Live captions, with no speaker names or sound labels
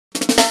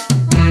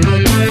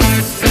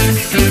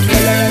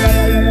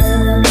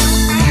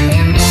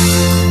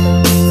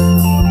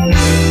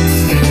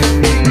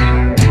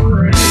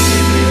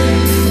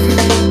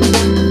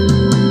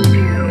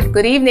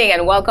Good evening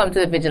and welcome to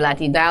the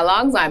Vigilate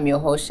Dialogues. I'm your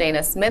host,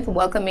 Shaina Smith,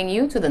 welcoming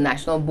you to the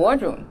National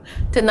Boardroom.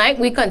 Tonight,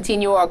 we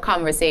continue our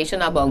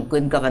conversation about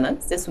good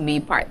governance. This will be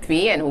part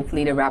 3 and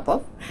hopefully the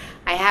wrap-up.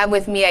 I have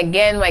with me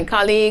again my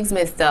colleagues,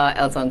 Mr.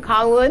 Elton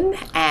Callwood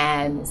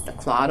and Mr.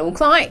 Claude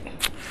Cline.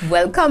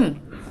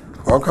 Welcome.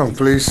 Welcome,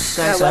 please.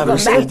 Thanks for having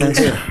us. Thank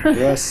you.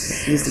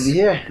 Yes, nice to be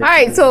here. All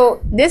right, so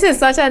this is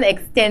such an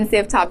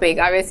extensive topic.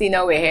 Obviously,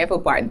 now we're here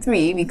for part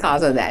 3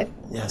 because of that.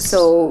 Yes.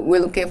 So we're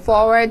looking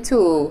forward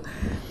to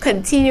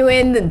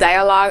continuing the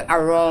dialogue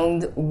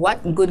around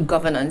what good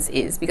governance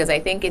is, because I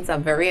think it's a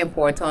very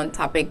important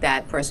topic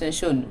that persons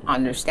should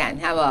understand,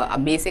 have a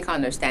basic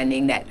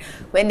understanding that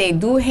when they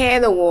do hear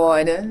the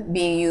word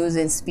being used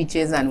in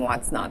speeches and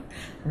what's not,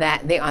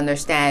 that they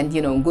understand,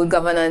 you know, good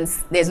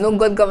governance. There's no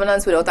good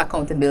governance without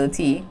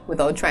accountability,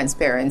 without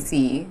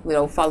transparency,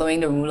 without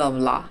following the rule of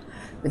law,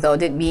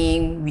 without it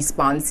being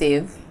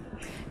responsive.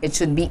 It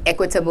should be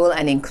equitable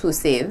and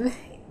inclusive,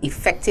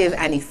 effective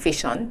and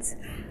efficient,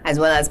 as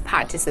well as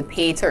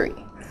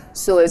participatory.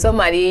 So if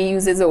somebody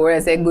uses the word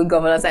and say good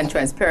governance and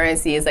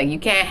transparency, it's like you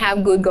can't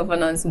have good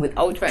governance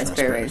without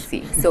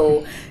transparency.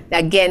 So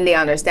again, they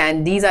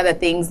understand these are the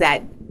things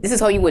that, this is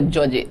how you would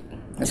judge it.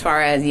 As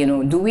far as, you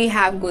know, do we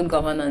have good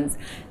governance?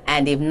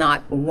 And if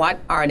not,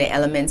 what are the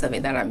elements of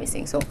it that are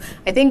missing? So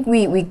I think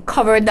we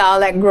covered all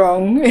that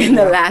ground in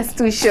the last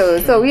 2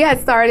 shows. So we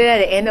had started at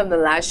the end of the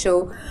last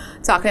show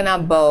talking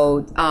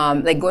about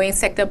like going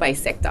sector by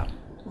sector.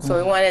 So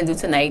what we want to do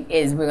tonight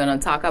is we're going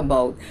to talk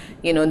about,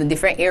 you know, the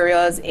different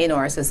areas in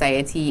our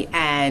society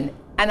and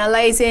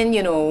analyzing,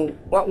 you know,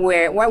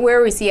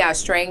 where we see our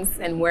strengths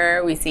and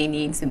where we see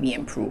needs to be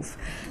improved.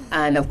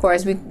 And of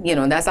course, we, you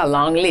know, that's a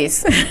long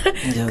list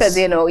because,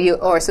 you know,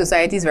 our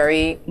society is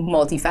very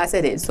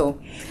multifaceted. So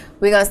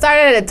we're going to start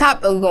at the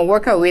top and we're going to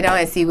work our way down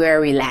and see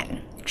where we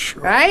land.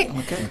 Sure. Right?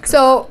 Okay.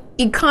 So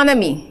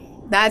economy,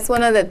 that's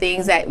one of the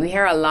things that we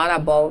hear a lot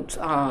about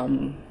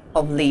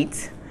of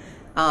late.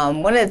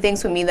 One of the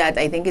things for me that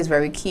I think is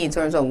very key in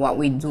terms of what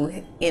we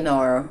do in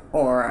our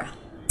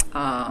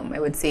I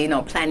would say, in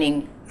our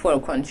planning for a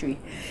country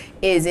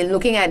is in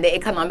looking at the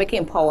economic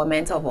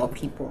empowerment of our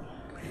people.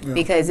 Yeah.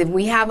 Because if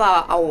we have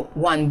a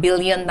 $1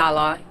 billion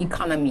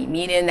economy,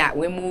 meaning that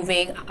we're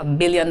moving $1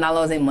 billion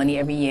in money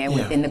every year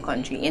within the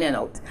country, in and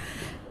out,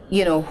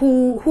 you know,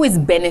 who is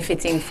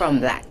benefiting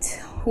from that?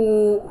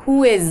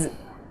 Who is,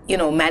 you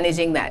know,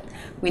 managing that?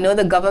 We know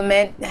the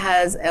government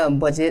has a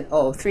budget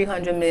of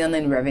 $300 million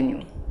in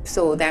revenue.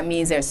 So that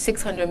means there's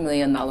 $600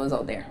 million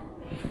out there.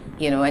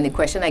 You know, and the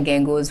question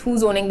again goes,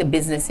 who's owning the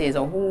businesses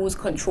or who's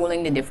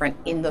controlling the different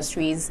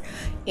industries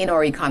in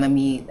our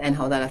economy and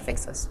how that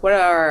affects us? What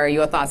are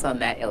your thoughts on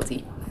that,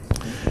 LT?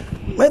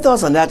 My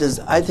thoughts on that is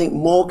I think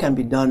more can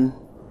be done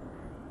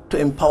to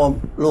empower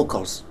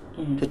locals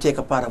to take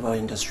a part of our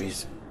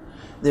industries.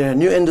 There are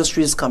new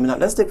industries coming up.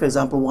 Let's take, for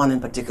example, one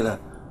in particular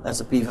that's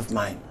a peeve of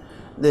mine.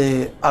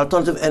 The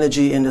alternative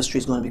energy industry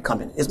is going to be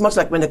coming. It's much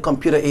like when the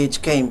computer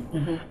age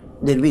came,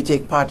 did we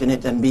take part in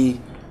it and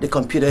be the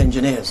computer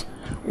engineers?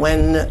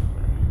 When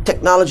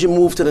technology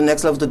moved to the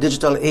next level, the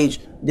digital age,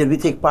 did we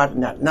take part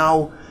in that?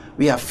 Now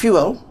we have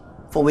fuel,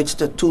 for which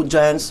the 2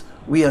 giants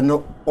we are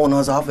no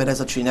owners of, whether it's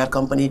a Trinidad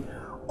company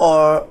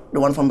or the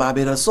one from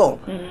Barbados, Sol.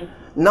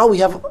 Now we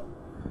have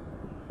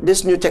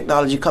this new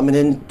technology coming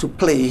in to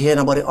play, hearing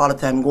about it all the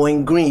time,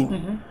 going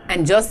green.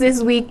 And just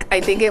this week,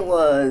 I think it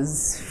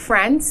was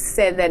France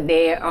said that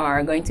they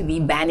are going to be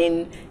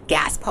banning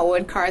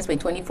gas-powered cars by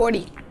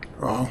 2040.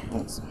 Wow.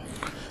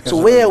 So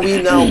where are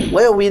we now?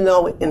 Where are we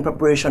now in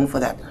preparation for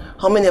that?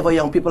 How many of our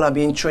young people are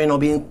being trained or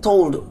being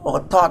told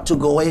or taught to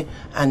go away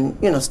and,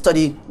 you know,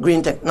 study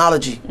green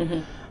technology?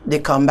 They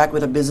come back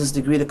with a business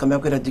degree. They come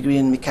back with a degree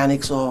in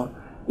mechanics or,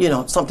 you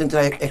know, something to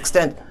that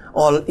extent,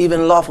 or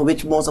even law, for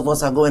which most of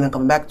us are going and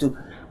coming back to.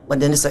 But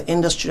then it's an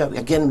industry that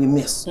again we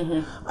miss.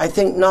 I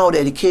think now the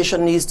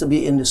education needs to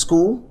be in the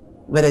school,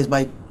 whether it's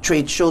by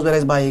trade shows, whether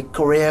it's by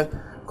career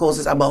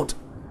courses about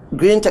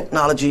green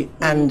technology.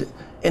 And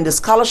in the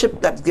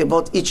scholarship that's given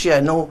out each year, I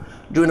know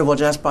during the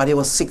Virginia's Party it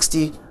was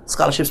 60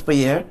 scholarships per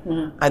year.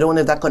 I don't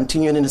know if that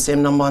continued in the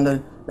same number on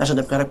the National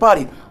Democratic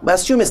Party, but I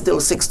assume it's still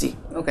 60.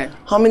 Okay.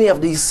 How many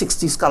of these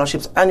 60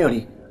 scholarships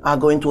annually are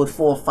going toward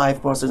 4 or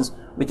 5 persons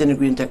within the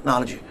green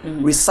technology?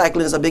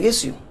 Recycling is a big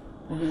issue.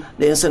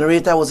 The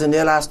incinerator was in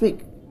there last week.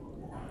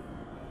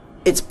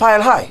 It's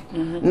pile high.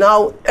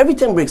 Now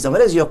everything breaks down,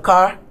 whether it's your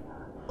car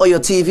or your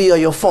TV or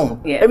your phone.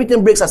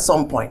 Everything breaks at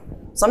some point.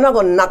 So I'm not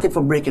going to knock it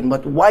for breaking,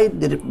 but why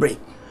did it break?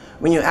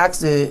 When you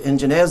ask the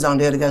engineers down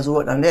there, the guys who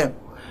work down there,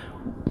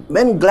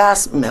 when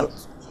glass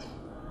melts,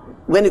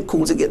 when it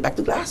cools, it gets back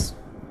to glass.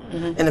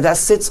 And if that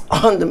sits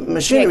on the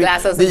machinery,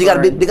 then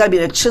they got to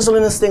be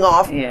chiseling this thing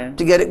off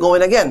to get it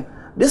going again.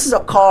 This is a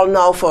call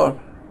now for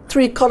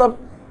 3 cut-up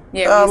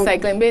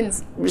recycling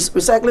bins.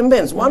 Recycling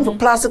bins. One for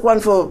plastic,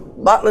 one for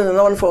bottling, and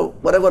one for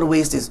whatever the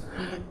waste is.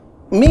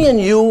 Me and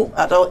you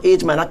at our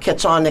age might not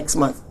catch on next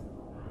month.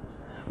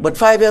 But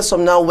 5 years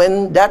from now,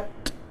 when that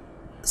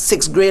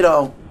 6th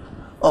grader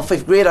or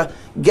 5th grader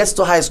gets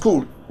to high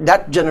school,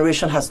 that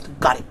generation has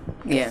got it.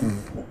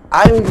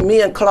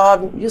 Me and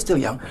Claude, you're still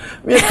young.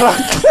 Me and Claude,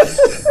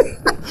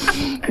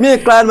 me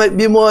and Claude might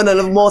be more on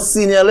a more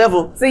senior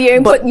level. So you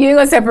ain't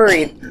gonna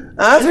separate.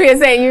 Huh? So you're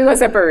saying you're gonna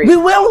separate. We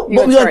will,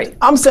 but try.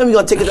 I'm saying we're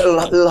gonna take it a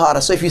little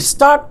harder. So if you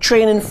start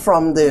training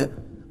from the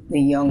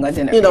younger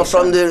generation, you know,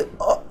 from the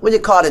what do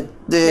you call it,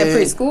 the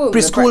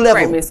preschool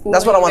level. School,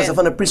 that's what I want to say,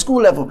 from the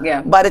preschool level.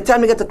 Yeah. By the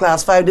time we get to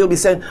class 5, they'll be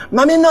saying,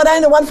 "Mommy, no, that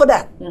ain't the one for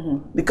that,"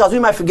 because we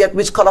might forget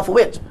which color for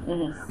which.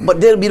 But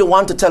they'll be the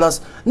one to tell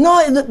us,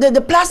 "No,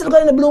 the plastic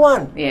got in the blue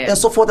one," and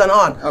so forth and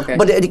on. Okay.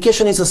 But the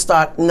education needs to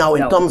start now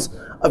in terms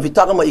of we're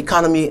talking about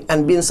economy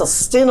and being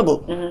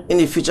sustainable in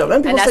the future.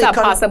 When people and that's say a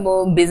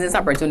possible business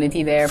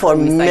opportunity there for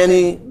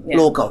many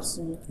locals.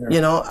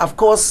 You know, of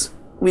course,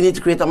 we need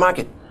to create a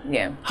market.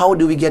 Yeah. How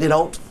do we get it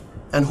out?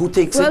 And who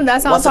takes it? Well,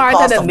 that's all What's part the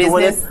cost of the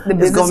business. The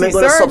business Is government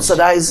going to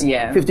subsidize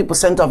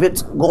 50% of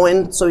it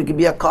going so it could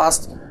be a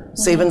cost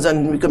savings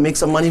and we can make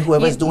some money,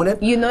 whoever is doing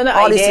it? You know,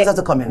 all these things have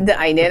to come in. The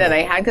idea that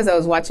I had, because I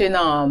was watching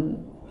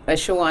a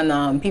show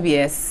on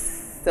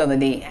PBS the other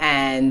day,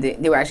 and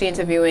they were actually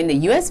interviewing the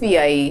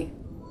USVI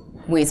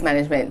waste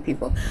management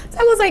people. So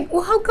I was like,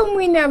 well, how come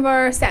we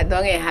never sat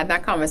down and had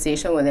that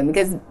conversation with them?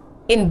 Because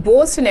in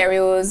both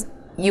scenarios,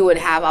 you would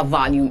have a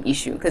volume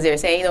issue because they're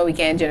saying, you know, we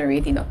can't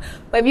generate enough.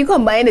 But if you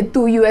combine the 2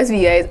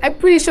 USVIs, I'm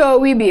pretty sure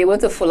we'd be able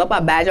to fill up a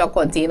badge or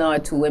container or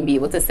 2 and be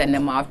able to send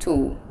them off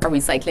to a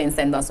recycling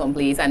center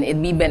someplace, and it'd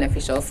be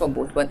beneficial for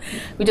both. But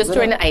we're just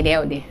throwing the idea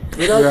out there.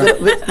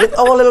 With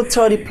our little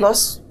 30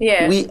 plus,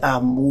 yeah, we are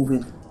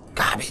moving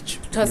garbage.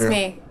 Trust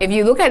me, if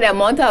you look at the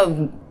amount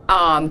of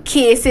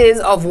cases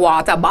of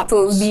water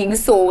bottles being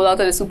sold out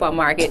of the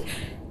supermarket,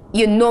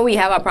 you know we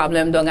have a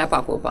problem down at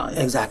Paco Pond.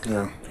 Exactly.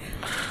 Yeah.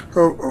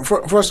 So,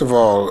 first of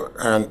all,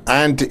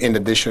 and in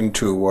addition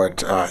to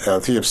what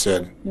Thea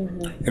said,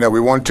 you know, we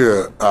want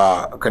to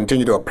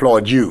continue to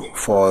applaud you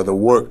for the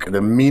work,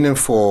 the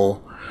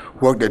meaningful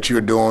work that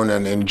you're doing,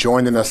 and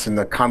joining us in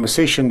the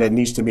conversation that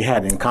needs to be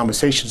had, in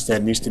conversations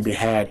that needs to be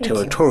had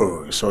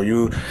territorially. So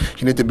you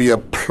need to be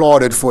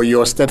applauded for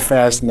your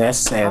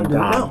steadfastness and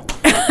doing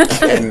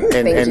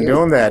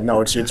that.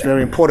 No, it's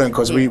very important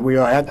because we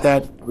are at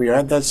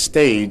that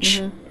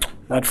stage,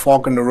 that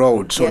fork in the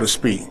road, so to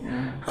speak.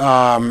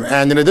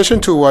 And in addition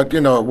to what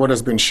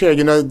has been shared,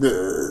 you know,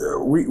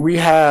 we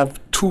have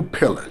 2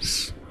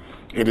 pillars.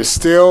 It is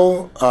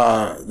still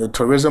the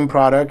tourism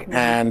product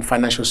and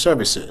financial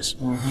services.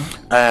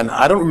 And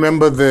I don't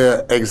remember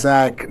the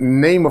exact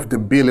name of the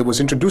bill. It was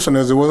introduced on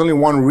us. There was only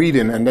one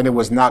reading and then it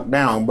was knocked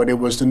down. But it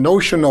was the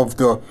notion of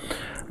the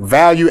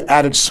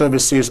value-added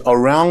services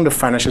around the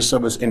financial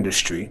service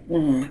industry,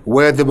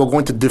 where they were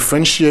going to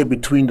differentiate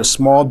between the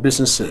small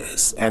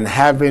businesses and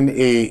having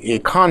a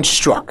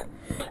construct,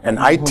 an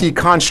IT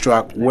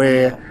construct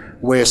where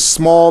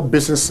small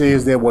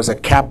businesses, there was a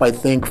cap, I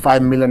think,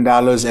 $5 million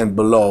and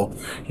below,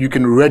 you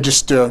can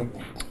register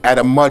at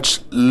a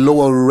much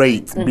lower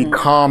rate,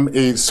 become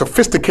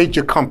sophisticate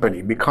your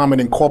company, become an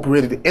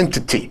incorporated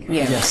entity.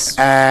 Yes.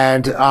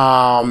 And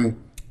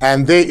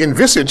they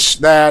envisage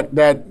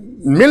that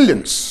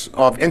millions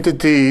of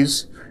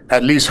entities,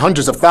 at least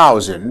hundreds of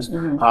thousands,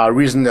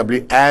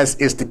 reasonably, as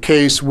is the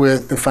case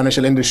with the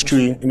financial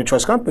industry and the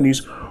trust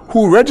companies,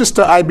 who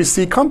register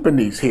IBC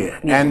companies here.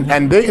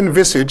 And they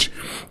envisage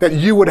that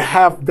you would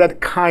have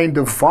that kind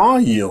of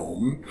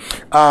volume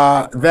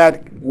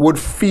that would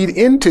feed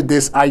into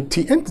this IT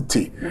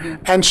entity.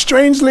 And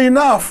strangely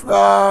enough,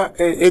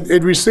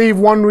 it received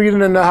one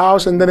reading in the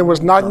House and then it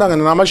was knocked down.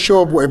 And I'm not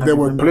sure if there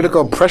was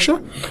political pressure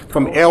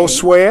from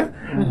elsewhere,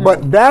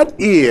 but that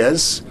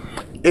is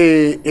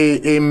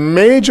a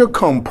major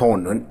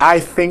component, I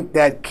think,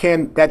 that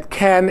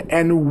can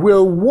and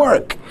will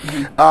work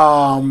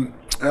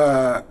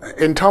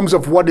in terms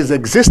of what is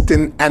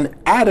existing and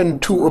adding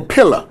to a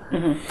pillar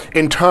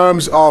in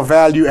terms of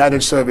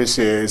value-added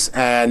services,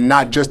 and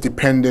not just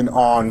depending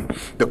on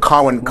the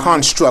current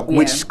construct,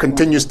 which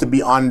continues to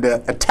be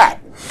under attack.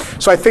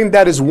 So I think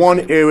that is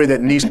one area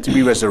that needs to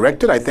be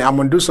resurrected. I think I'm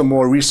going to do some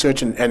more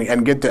research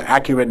and get the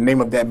accurate name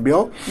of that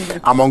bill.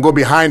 I'm going to go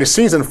behind the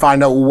scenes and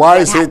find out why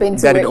is it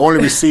that it only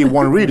received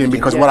one reading,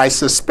 because what I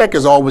suspect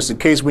is always the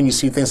case when you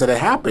see things that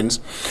happens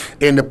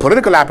in the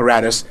political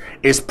apparatus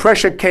is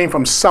pressure came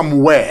from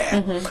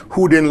somewhere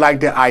who didn't like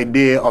the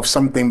idea of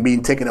something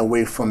being taken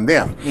away from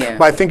them.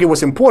 But I think it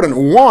was important,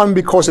 one,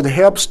 because it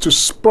helps to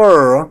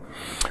spur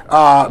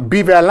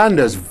BV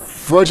Islanders,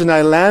 Virgin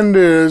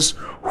Islanders,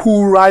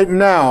 who right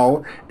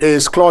now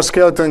is Claude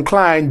Skelton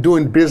Cline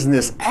doing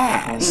business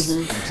as.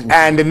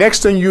 And the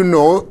next thing you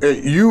know,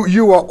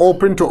 you are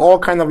open to all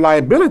kind of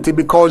liability,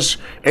 because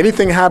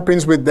anything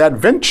happens with that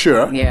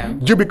venture,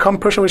 you become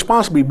personally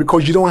responsible,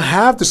 because you don't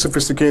have the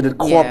sophisticated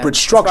corporate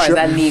structure,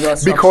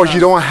 because you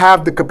don't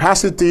have the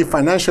capacity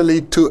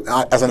financially to,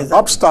 as an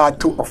upstart,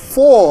 to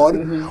afford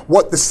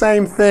what the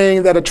same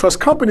thing that a trust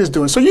company is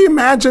doing. So you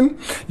imagine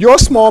your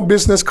small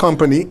business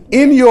company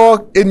in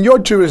your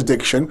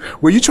jurisdiction,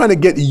 where you're trying to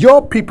get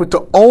your people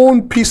to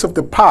own piece of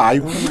the pie,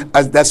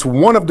 as that's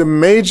one of the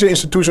major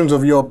institutions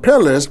of your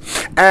pillars,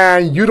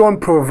 and you don't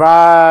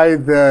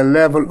provide the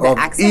level of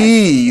access.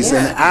 ease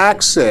and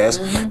access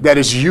that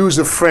is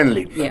user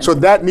friendly. So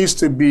that needs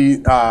to be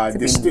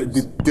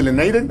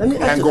delineated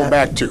and go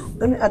back to.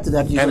 Let me add to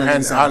that.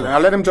 And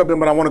I'll let him jump in,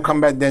 but I want to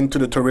come back then to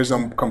the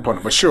tourism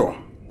component, for sure.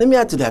 Let me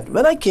add to that.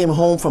 When I came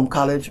home from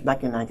college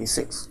back in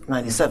 96,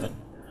 97,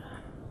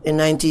 in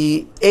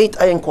 98,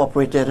 I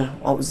incorporated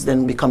what was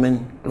then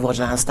becoming the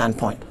Vigilate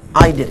Standpoint.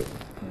 I did it.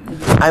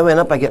 I went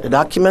up, I get the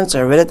documents,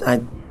 I read it, I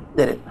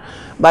did it.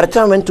 By the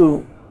time I went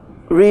to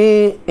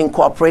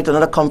reincorporate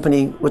another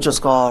company, which was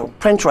called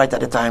Printright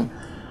at the time,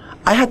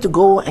 I had to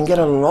go and get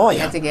a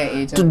lawyer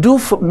to do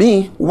for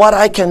me what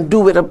I can do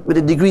with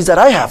the degrees that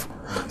I have.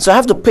 So I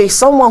have to pay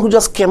someone who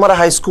just came out of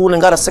high school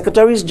and got a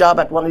secretary's job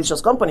at one of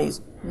these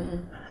companies.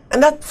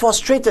 And that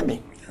frustrated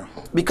me.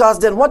 Because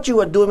then what you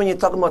were doing when you're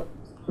talking about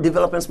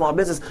developing small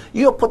business,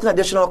 you're putting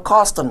additional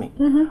cost on me.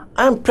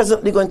 I am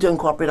presently going to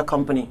incorporate a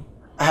company.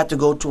 I had to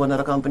go to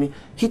another company.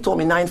 He told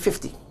me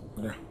 $950.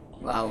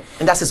 Wow.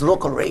 And that's his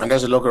local rate. And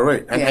that's a local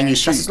rate. And you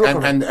see,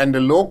 and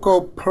the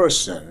local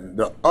person,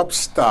 the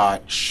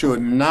upstart,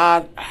 should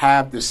not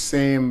have the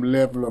same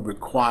level of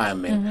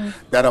requirement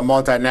that a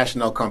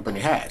multinational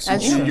company has.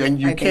 That's true. And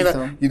you I cannot,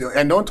 think so.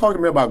 and don't talk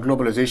to me about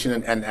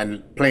globalization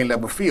and plain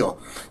level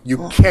field.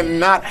 You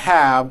cannot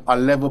have a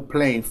level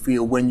playing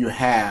field when you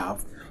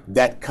have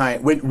that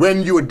kind,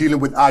 when you are dealing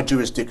with our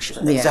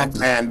jurisdiction.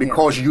 Exactly. And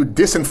because you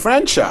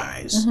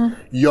disenfranchise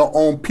your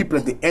own people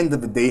at the end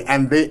of the day,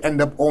 and they end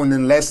up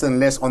owning less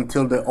and less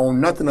until they own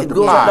nothing of the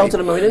pie down to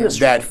the marine industry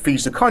that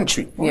feeds the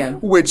country,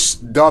 which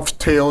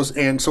dovetails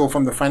in. So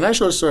from the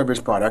financial service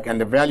product and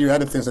the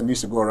value-added things that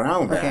needs to go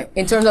around that.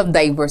 In terms of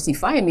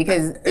diversifying,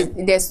 because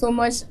there's so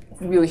much,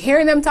 we're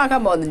hearing them talk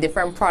about the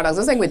different products,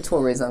 just like with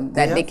tourism,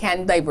 that they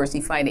can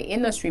diversify the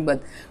industry,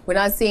 but we're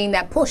not seeing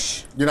that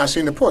push. You're not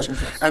seeing the push.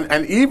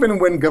 And even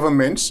when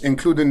governments,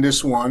 including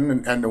this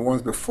one and the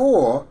ones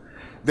before,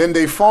 then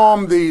they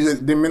form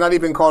these, they may not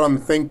even call them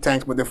think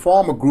tanks, but they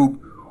form a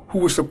group who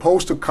was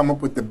supposed to come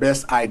up with the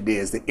best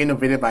ideas, the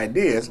innovative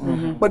ideas.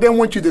 But then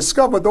once you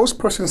discover those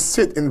persons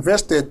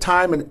invest their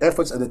time and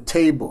efforts at the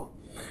table,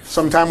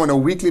 sometime on a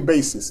weekly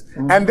basis,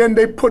 and then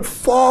they put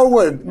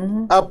forward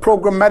a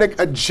programmatic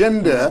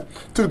agenda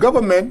to the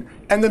government,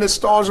 and then it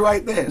stalls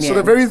right there. So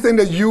the very thing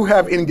that you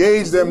have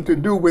engaged them to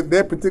do with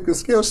their particular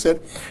skill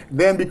set,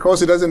 then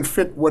because it doesn't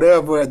fit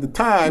whatever at the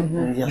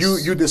time,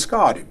 you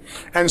discard it.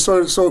 And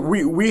so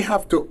we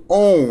have to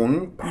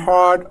own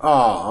part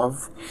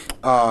of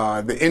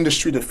the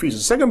industry that feeds.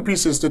 The second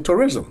piece is the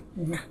tourism.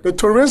 The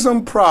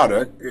tourism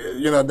product,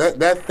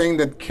 that thing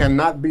that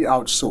cannot be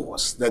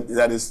outsourced,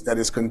 that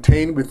is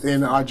contained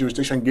within our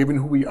jurisdiction, given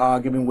who we are,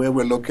 given where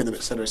we're located,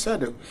 et cetera, et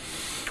cetera.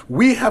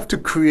 We have to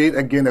create,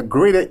 again, a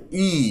greater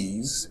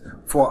ease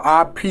for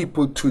our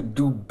people to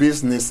do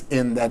business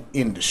in that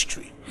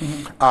industry.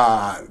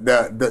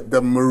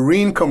 The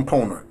marine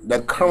component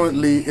that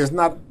currently is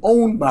not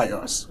owned by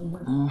us,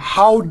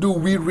 how do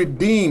we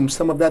redeem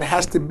some of that?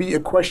 Has to be a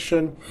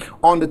question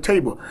on the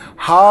table.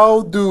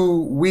 How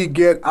do we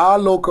get our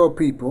local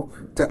people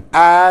to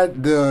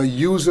add the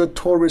user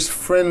tourist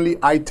friendly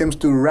items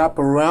to wrap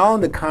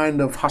around the kind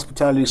of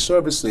hospitality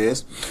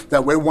services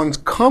that when one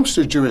comes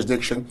to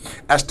jurisdiction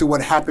as to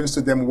what happens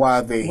to them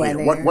while they're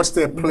here? What's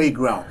their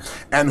playground?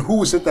 And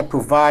who is it that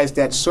provides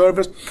that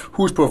service?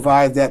 Who's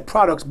provides that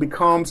product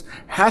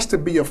has to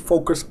be a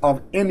focus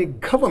of any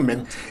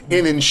government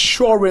in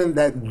ensuring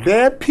that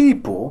their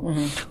people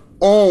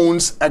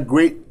owns a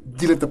great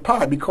deal of the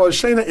pie, because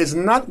Shaina is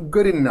not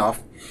good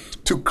enough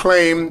to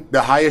claim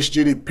the highest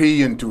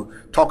GDP and to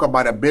talk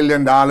about $1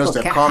 billion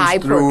that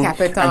comes through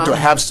and to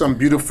have some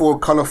beautiful,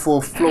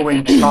 colorful,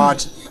 flowing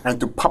charts and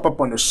to pop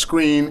up on the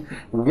screen,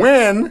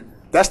 when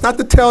that's not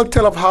the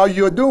telltale of how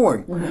you're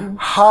doing.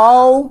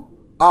 How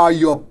are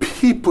your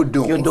people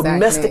doing? Your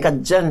domestic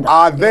agenda.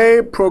 Are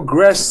they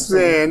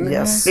progressing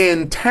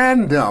in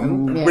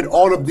tandem with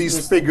all of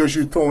these figures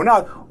you're throwing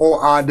out,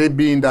 or are they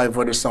being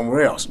diverted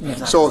somewhere else?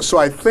 So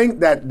I think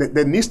that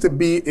there needs to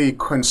be a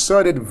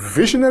concerted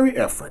visionary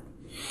effort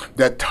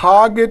that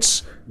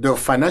targets the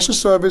financial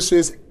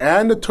services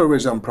and the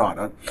tourism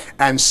product,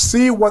 and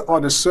see what are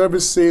the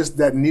services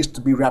that needs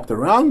to be wrapped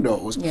around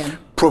those,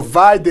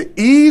 provide the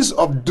ease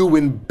of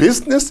doing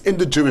business in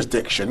the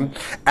jurisdiction,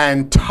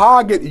 and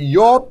target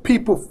your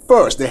people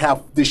first.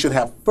 They should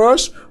have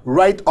first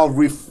right of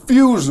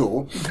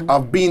refusal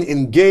of being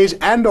engaged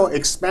and or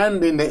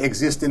expanding their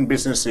existing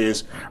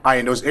businesses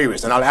in those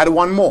areas. And I'll add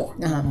one more.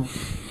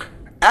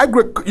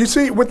 You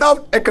see,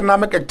 without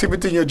economic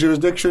activity in your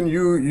jurisdiction,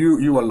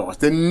 you are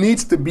lost. There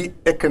needs to be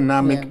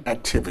economic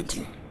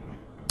activity.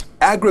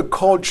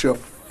 Agriculture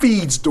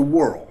feeds the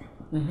world.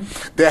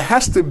 There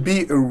has to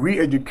be a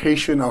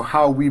re-education of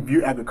how we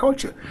view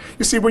agriculture.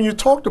 You see, when you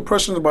talk to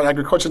persons about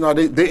agriculture now,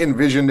 they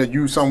envision that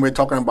you somewhere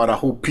talking about a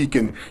whole peak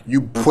and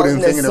you put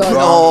in thing in the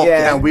ground,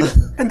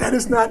 and that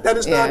is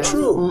not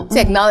true.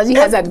 Technology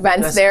has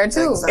advanced there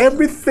too. Exactly.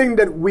 Everything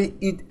that we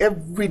eat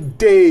every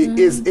day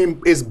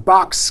is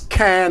boxed,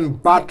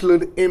 canned,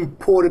 bottled,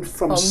 imported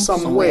from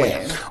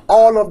somewhere.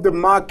 All of the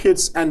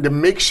markets and the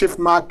makeshift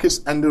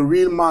markets and the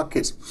real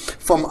markets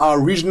from our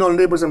regional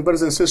neighbors and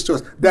brothers and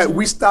sisters that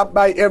we stop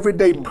by every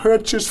day,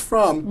 purchase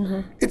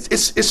from.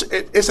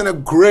 It's an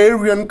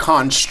agrarian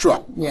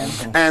construct.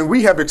 And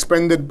we have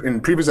expended in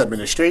previous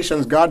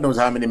administrations, God knows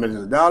how many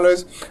millions of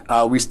dollars.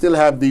 We still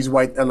have these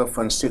white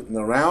elephants sitting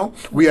around.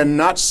 We are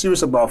not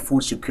serious about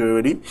food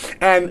security.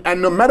 And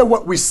no matter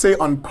what we say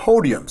on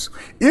podiums,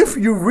 if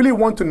you really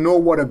want to know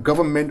what a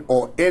government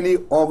or any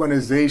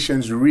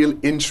organization's real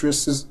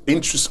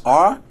interests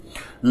are,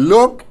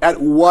 look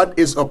at what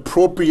is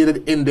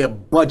appropriated in their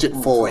budget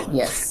for it.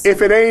 Yes.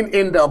 If it ain't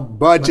in the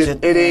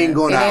budget, it ain't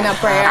gonna happen. It ain't a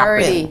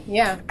priority.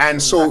 Yeah.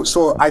 And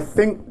so I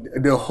think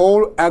the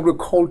whole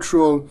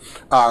agricultural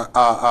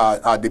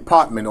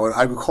department or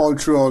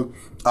agricultural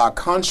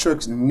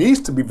constructs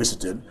needs to be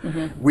visited.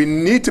 We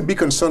need to be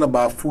concerned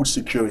about food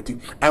security,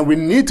 and we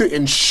need to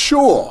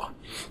ensure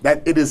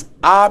that it is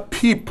our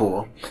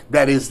people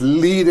that is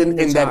leading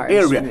in that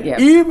area.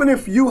 Even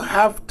if you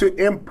have to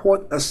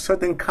import a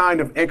certain kind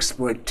of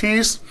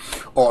expertise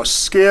or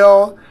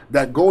skill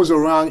that goes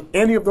around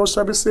any of those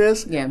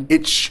services,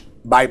 it's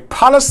by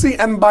policy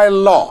and by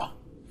law,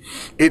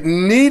 you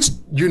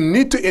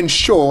need to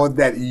ensure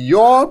that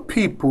your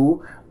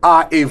people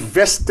are a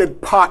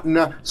vested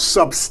partner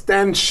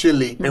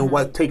substantially in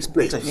what takes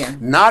place.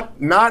 Not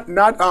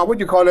what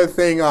you call that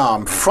thing,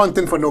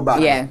 fronting for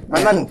nobody.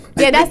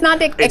 That's not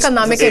the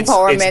economic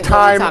empowerment. It's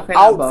time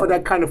out for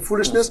that kind of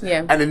foolishness,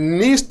 and it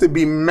needs to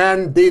be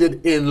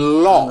mandated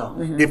in law.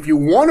 If you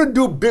want to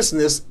do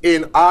business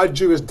in our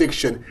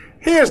jurisdiction,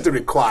 here's the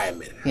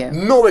requirement.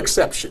 No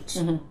exceptions.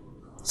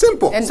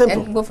 Simple. And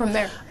go from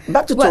there.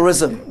 Back to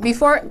tourism. We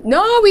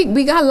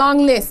got a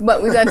long list,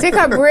 but we're going to take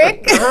a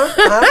break.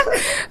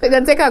 We're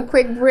going to take a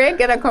quick break,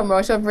 get a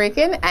commercial break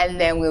in, and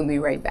then we'll be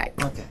right back.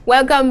 Okay.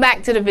 Welcome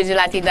back to the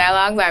Vigilante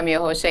Dialogue. I'm your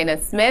host, Shaina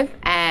Smith,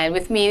 and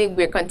with me,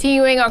 we're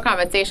continuing our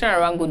conversation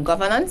around good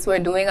governance. We're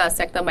doing a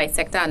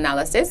sector-by-sector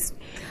analysis.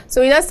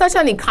 So we just touched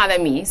on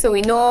economy. So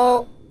we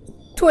know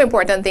two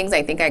important things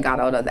I think I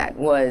got out of that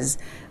was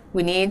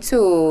we need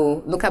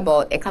to look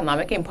about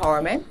economic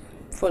empowerment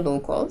for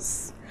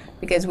locals,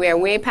 because we are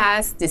way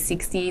past the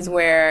 60s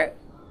where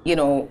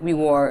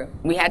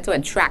we had to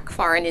attract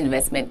foreign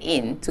investment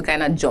in to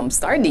kind of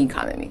jumpstart the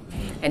economy,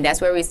 and that's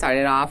where we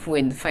started off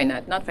with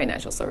not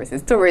financial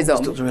services,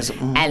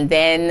 tourism. And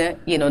then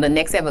the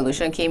next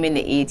evolution came in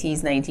the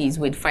 80s, 90s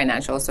with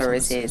financial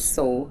services.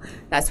 So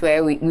that's where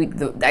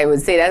I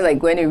would say that's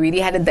like when we really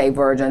had a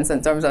divergence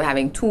in terms of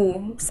having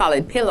two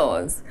solid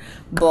pillars.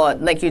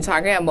 But like you're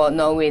talking about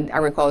now with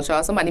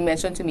agriculture, somebody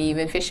mentioned to me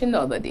even fishing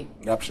the other day.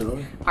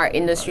 Absolutely. Our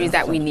industries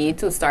that we need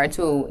to start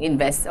to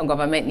invest, our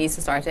government needs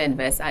to start to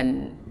invest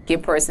and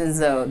give persons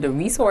the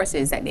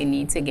resources that they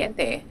need to get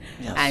there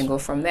and go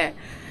from there.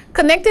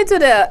 Connected to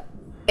the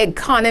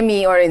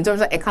economy or in terms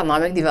of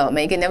economic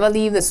development, you can never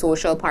leave the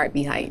social part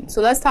behind.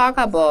 So let's talk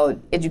about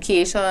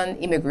education,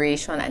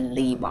 immigration, and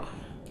labor.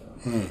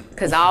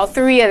 Because all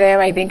three of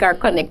them, I think, are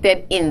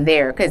connected in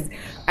there. Because,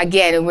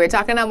 again, when we're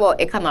talking about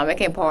economic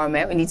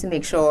empowerment, we need to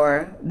make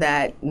sure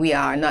that we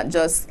are not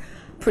just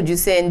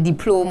producing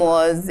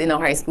diplomas in our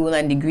high school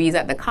and degrees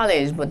at the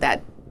college, but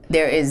that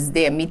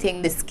they're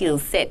meeting the skill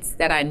sets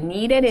that are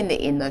needed in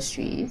the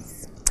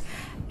industries.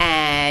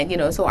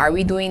 And, so are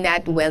we doing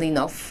that well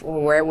enough,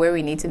 or where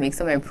we need to make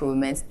some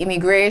improvements?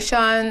 Immigration,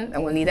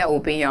 and we'll need to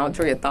open you out,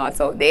 throw your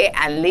thoughts out there,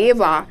 and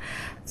labor.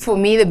 For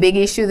me, the big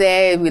issue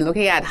there, we're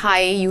looking at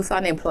high youth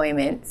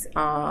unemployment.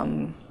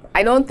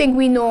 I don't think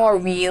we know our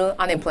real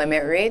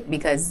unemployment rate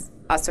because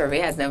our survey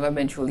has never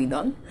been truly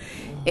done.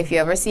 If you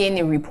ever see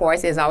any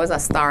reports, there's always a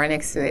star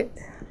next to it.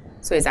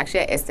 So it's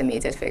actually an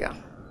estimated figure.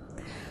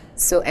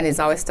 So, and it's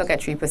always stuck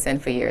at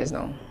 3% for years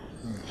now.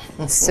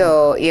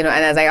 So, and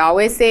as I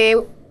always say,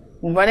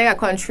 running a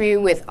country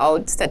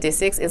without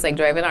statistics is like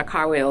driving a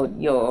car without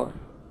your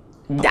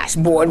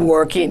dashboard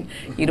working.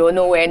 You don't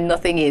know where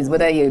nothing is,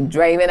 whether you're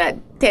driving at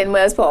 10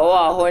 miles per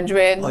hour,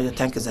 100, or your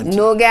tank is empty,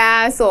 no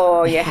gas,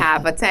 or you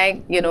have a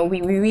tank.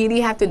 We really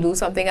have to do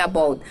something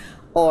about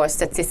our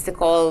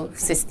statistical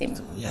system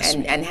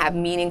and have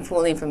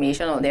meaningful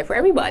information out there for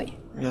everybody.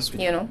 Yes, we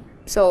do.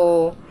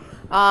 So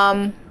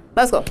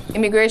let's go.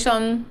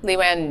 Immigration,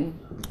 labor, and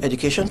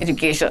education.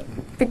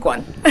 Pick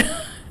one.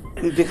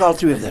 We pick all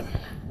three of them.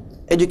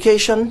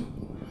 Education,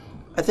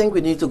 I think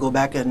we need to go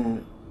back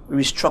and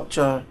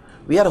restructure.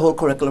 We had a whole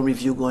curriculum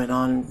review going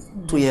on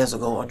 2 years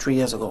ago or 3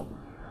 years ago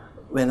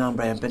when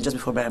Brian Penn, just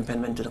before Brian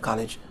Penn went to the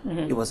college.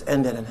 It was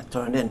ended and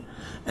turned in.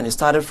 And it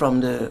started from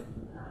the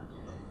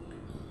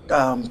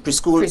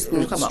preschool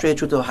straight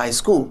through to high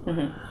school.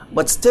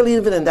 But still,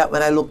 even in that,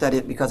 when I looked at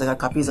it, because I got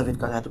copies of it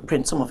because I had to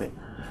print some of it,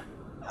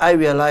 I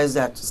realized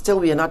that still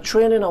we are not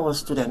training our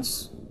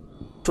students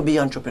to be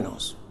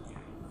entrepreneurs.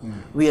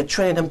 We are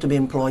training them to be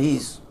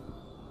employees.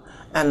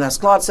 And as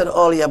Claude said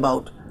earlier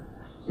about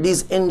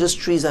these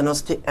industries and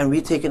us and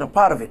we taking a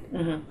part of it,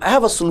 I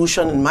have a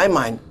solution in my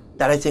mind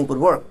that I think would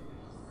work.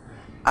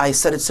 I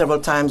said it several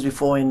times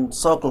before in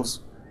circles,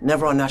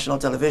 never on national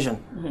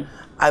television.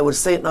 I would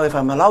say it now if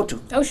I'm allowed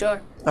to. Oh,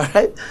 sure. All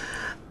right.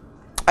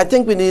 I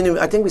think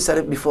we said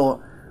it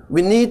before.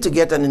 We need to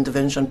get an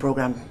intervention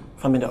program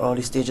from in the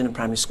early stage in the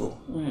primary school.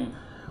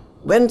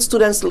 When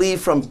students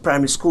leave from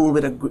primary school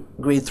with a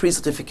grade 3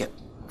 certificate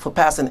for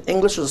passing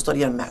English or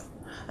study and math,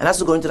 and has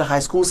to go into the high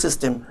school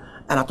system,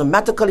 and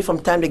automatically from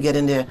the time they get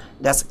in there,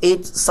 that's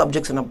 8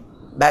 subjects in a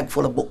bag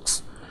full of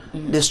books.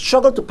 They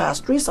struggle to pass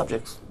 3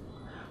 subjects.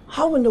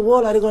 How in the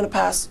world are they going to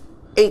pass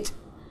 8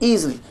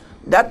 easily?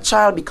 That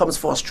child becomes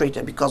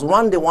frustrated because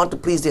one, they want to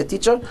please their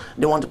teacher,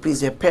 they want to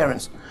please their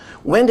parents.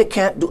 When they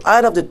can't do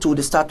either of the two,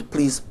 they start to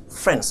please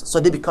friends. So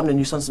they become the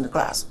nuisance in the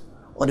class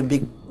or the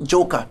big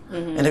joker.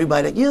 And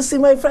everybody like, you see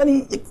my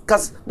friend,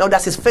 because now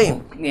that's his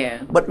fame.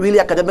 Yeah. But really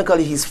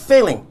academically he's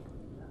failing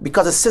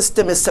because the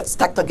system is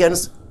stacked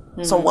against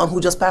someone who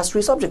just passed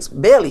 3 subjects,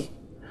 barely.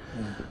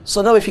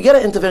 So now if you get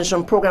an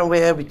intervention program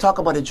where we talk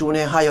about the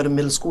junior high or the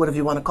middle school, whatever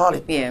you want to call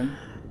it,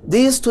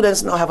 these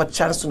students now have a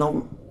chance to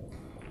now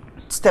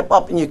step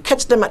up and you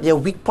catch them at their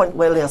weak point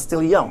while they are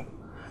still young.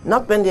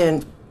 Not when they're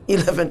in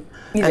 11th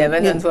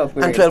and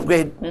 12th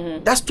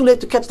grade. That's too late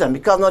to catch them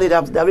because now they've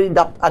already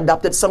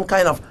adopted some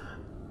kind of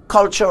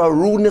culture or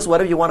rudeness,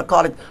 whatever you want to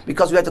call it,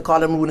 because we have to call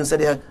them rude and say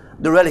they're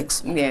the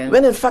relics.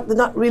 When in fact they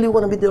not really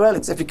want to be the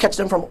relics if you catch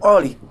them from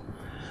early.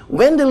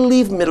 When they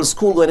leave middle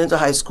school going into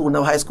high school,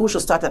 now high school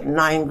should start at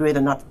 9th grade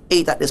and not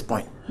 8 at this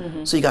point.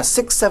 So you got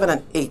 6, 7,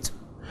 and 8.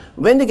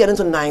 When they get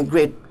into 9th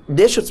grade,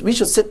 we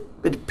should sit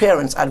with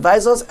parents,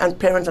 advisors, and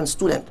parents and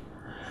students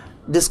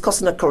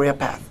discussing a career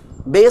path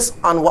based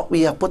on what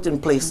we have put in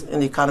place in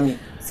the economy.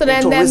 So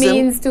then that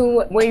means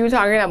to what you were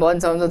talking about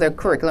in terms of the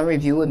curriculum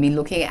review would be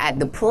looking at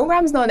the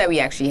programs now that we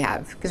actually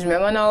have. Because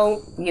remember now,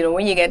 you know,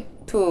 when you get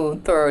to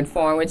 3rd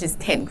form, which is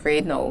 10th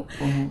grade now,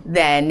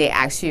 then they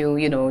ask you,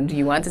 you know, do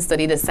you want to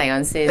study the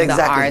sciences,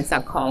 the arts,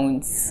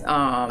 accounts?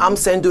 I'm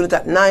saying do it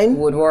at 9.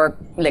 Woodwork,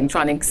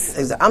 electronics.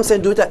 Exactly. I'm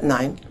saying do it at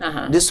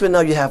 9. This way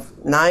now you have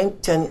 9,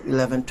 10,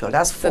 11, 12.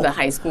 That's 4. So the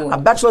high school. A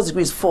bachelor's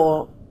degree is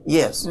 4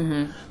 years.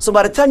 So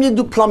by the time you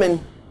do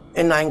plumbing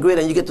in 9th grade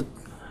and you get to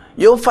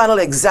your final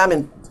exam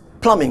in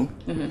plumbing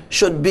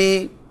should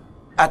be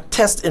a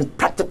test in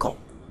practical.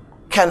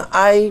 Can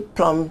I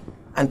plumb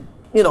and,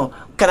 you know,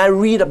 can I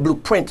read a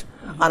blueprint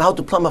on how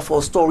to plumb a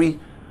 4-story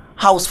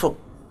house for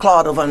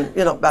Claude of an,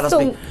 you know,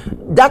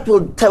 that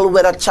will tell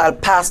whether a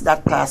child passed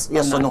that class,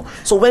 yes or no.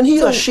 So when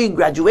he or she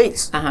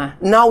graduates,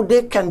 now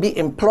they can be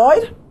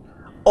employed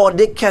or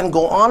they can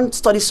go on,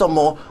 study some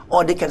more,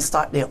 or they can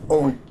start their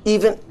own,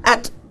 even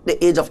at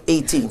the age of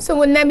 18. So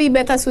wouldn't that be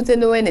better suited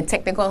though in the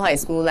technical high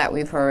school that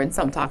we've heard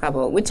some talk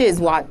about, which is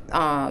what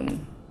the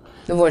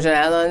Virgin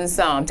Islands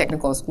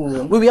technical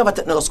school? We have a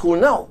technical school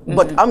now,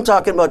 but I'm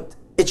talking about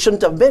it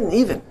shouldn't have been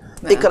even.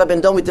 It could have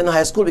been done within the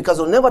high school because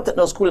there was never a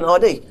technical school in our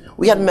day.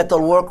 We had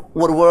metal work,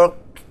 woodwork,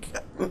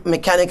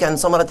 mechanic, and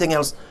some other thing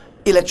else,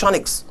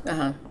 electronics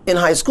in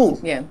high school.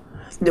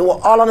 They were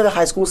all under the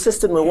high school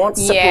system. We weren't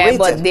separated.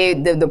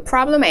 But the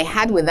problem I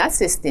had with that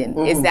system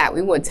is that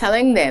we were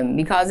telling them,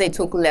 because they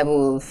took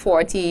level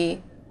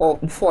 40 or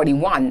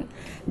 41,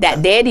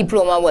 that their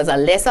diploma was a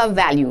lesser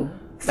value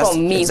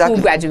from me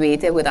who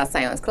graduated with a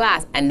science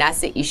class. And that's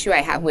the issue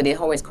I have with it,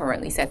 how it's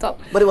currently set up.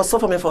 But it was so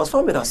for me first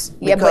fun with us.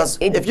 Because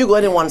if you go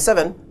in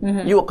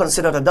 1-7, you were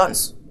considered a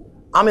dunce.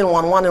 I'm in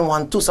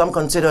 1-1 and 1-2, so I'm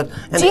considered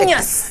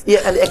genius.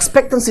 And the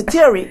expectancy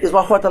theory is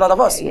what hurt a lot of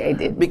us. Yeah, it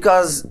did.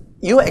 Because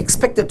you're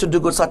expected to do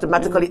good, so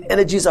automatically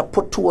energies are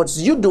put towards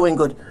you doing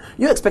good.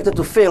 You're expected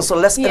to fail, so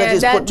less energy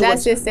is put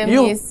towards you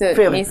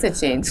failing. Needs to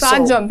change. So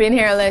I'll jump in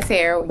here, let's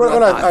hear.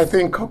 Well, I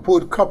think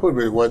coupled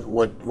with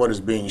what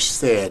is being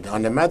said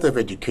on the matter of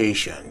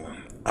education,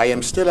 I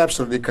am still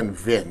absolutely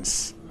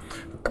convinced.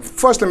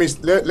 First,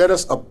 let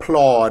us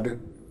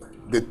applaud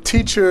the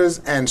teachers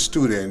and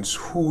students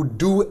who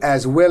do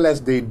as well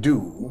as they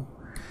do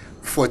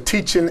for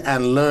teaching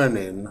and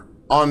learning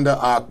under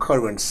our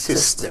current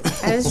system.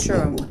 That is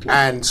true.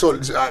 And so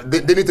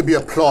they need to be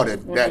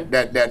applauded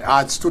that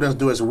our students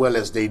do as well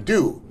as they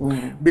do.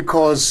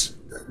 Because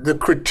the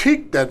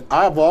critique that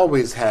I've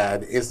always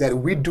had is that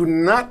we do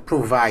not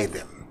provide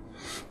them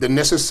the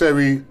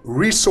necessary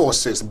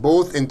resources,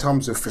 both in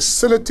terms of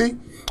facility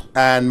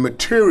and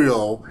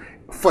material,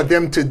 for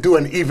them to do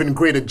an even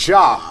greater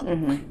job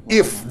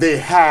if they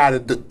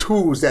had the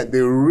tools that they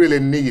really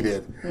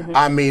needed.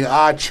 I mean,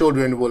 our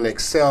children will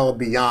excel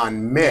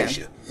beyond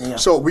measure.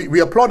 So we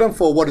applaud them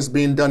for what is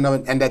being done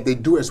and that they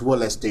do as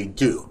well as they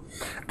do.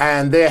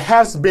 And there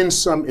has been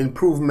some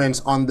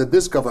improvements under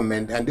this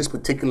government and this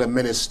particular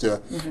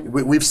minister.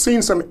 We've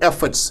seen some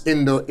efforts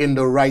in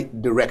the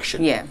right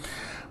direction.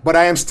 But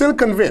I am still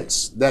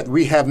convinced that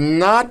we have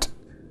not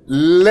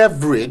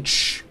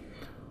leveraged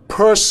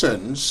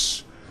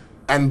persons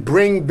and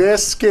bring their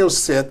skill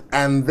set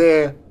and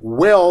their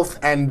wealth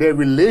and their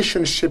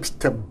relationships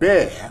to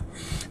bear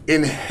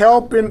in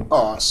helping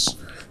us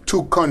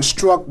to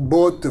construct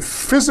both the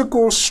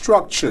physical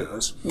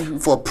structures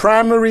for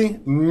primary,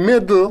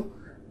 middle,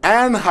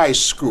 and high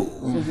school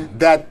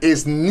that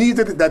is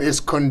needed, that is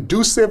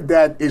conducive,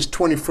 that is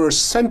 21st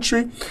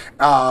century,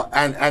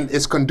 and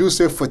is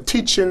conducive for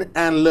teaching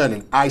and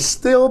learning. I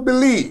still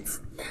believe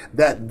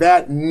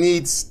that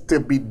needs to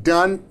be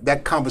done.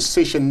 That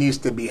conversation needs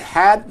to be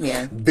had.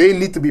 Yeah. They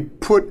need to be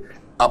put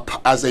up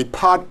as a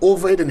part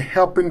over it in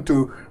helping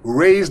to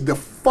raise the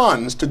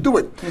funds to do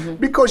it.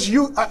 Because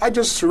I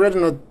just read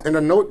in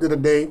a note the other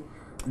day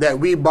that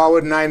we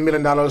borrowed $9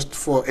 million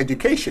for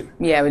education.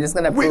 Yeah, we're just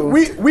gonna prove.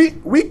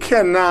 We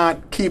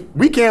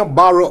can't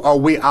borrow our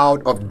way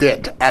out of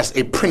debt as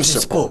a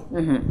principle.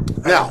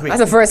 Now, That's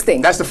the first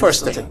thing. that's the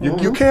first thing.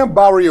 You can't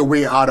borrow your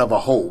way out of a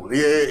hole.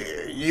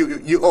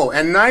 You owe.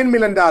 And $9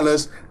 million,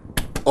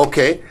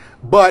 okay,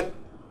 but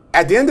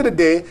at the end of the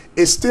day,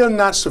 it's still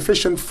not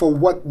sufficient for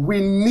what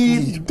we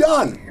need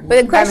done.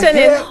 But the question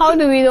is, how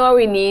do we know what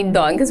we need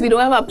done? Because we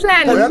don't have a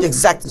plan.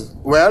 Exactly.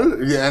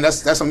 Well, yeah, and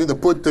that's something to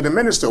put to the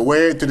minister,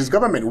 to this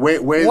government.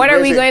 What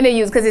are we going to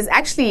use? Because it's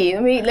actually,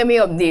 let me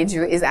update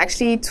you, it's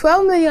actually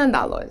 $12 million.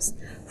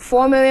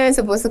 $4 million is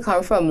supposed to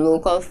come from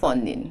local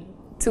funding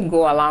to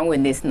go along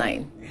with this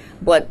 9.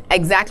 But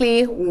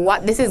exactly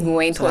what this is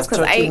going towards,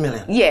 that's 13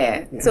 million.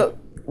 Yeah. So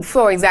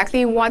for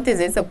exactly what is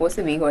it supposed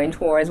to be going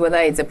towards, whether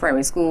it's the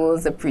primary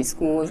schools, the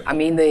preschools,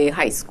 the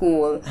high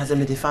school. Hasn't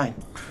been defined.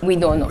 We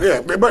don't know.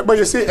 Yeah, but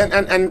you see,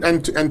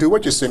 and to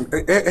what you're saying,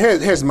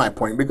 here's my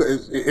point.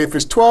 Because if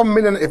it's 12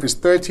 million, if it's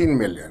 13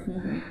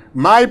 million,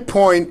 my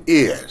point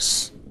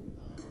is,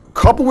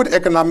 coupled with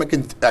economic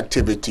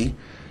activity,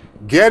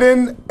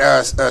 getting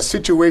a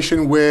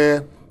situation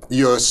where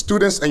your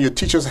students and your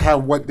teachers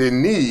have what they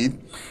need,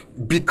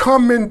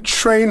 becoming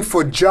trained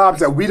for jobs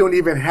that we don't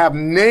even have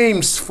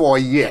names for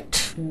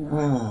yet.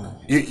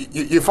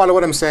 You follow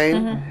what I'm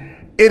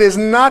saying? It is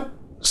not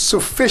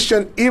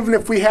sufficient even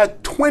if we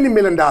had $20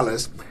 million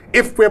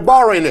if we're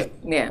borrowing it.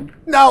 Yeah.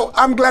 Now,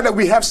 I'm glad that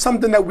we have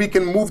something that we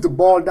can move the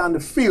ball down the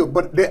field,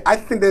 but I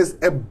think there's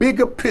a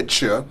bigger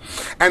picture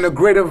and a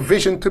greater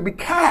vision to be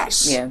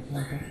cast. Yeah.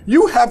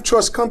 You have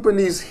trust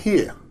companies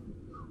here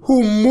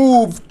who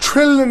move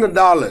trillions of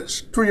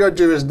dollars through your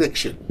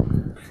jurisdiction.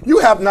 You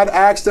have not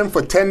asked them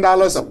for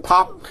 $10 a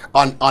pop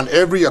on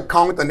every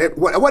account and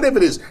whatever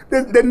it is.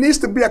 There needs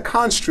to be a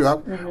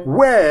construct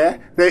where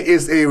there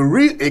is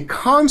a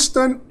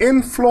constant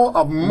inflow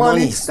of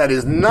money that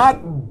is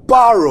not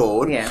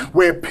borrowed,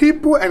 where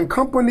people and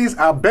companies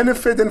are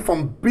benefiting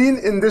from being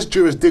in this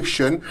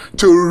jurisdiction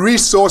to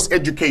resource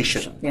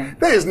education. Yeah.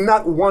 There is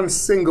not one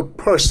single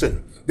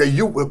person that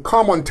you will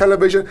come on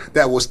television,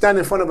 that will stand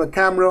in front of a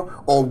camera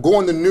or go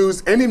on the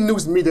news, any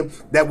news media,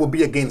 that will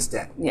be against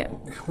that. Yeah.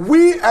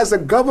 We as a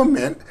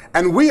government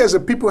and we as a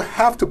people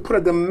have to put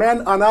a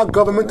demand on our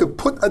government to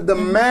put a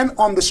demand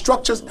on the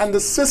structures and the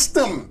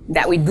system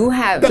That we do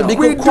have. that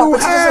we do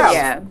have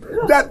Yeah.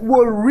 that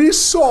will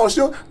resource.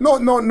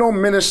 No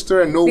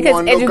minister and no Because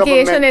one, no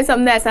education government. is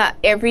something that's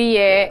every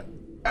year,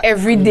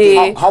 every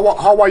day, How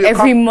are your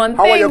every month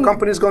How are your thing.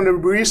 companies going to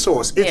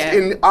resource? It's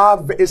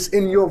it's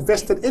in your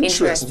vested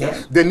interest. Yeah.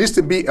 There needs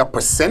to be a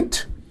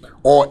percent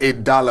or a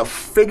dollar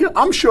figure.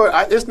 I'm sure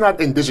it's not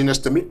indigenous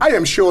to me. I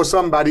am sure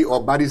somebody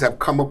or bodies have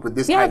come up with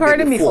this idea I've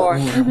heard it before.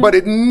 But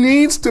it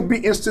needs to be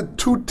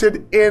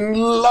instituted in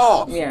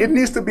law. Yeah. It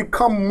needs to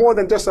become more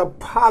than just a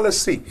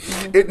policy.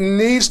 It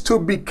needs to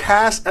be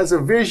cast as a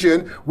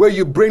vision where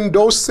you bring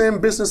those same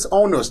business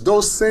owners,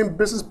 those same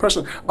business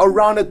persons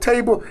around the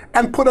table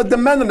and put a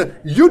demand on it.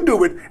 You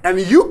do it and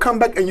you come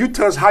back and you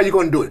tell us how you're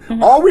going to do it.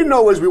 All we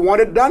know is we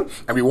want it done,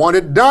 and we want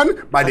it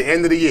done by the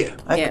end of the year.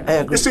 I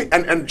agree. You see,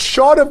 and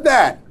short of that,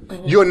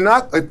 you're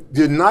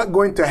not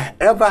going to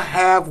ever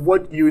have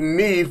what you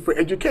need for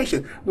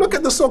education. Look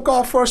at the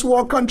so-called first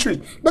world countries.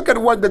 Look at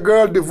what the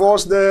girl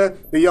divorced the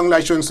young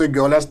lady, I shouldn't say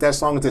girl, that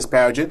song is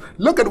disparaging.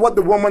 Look at what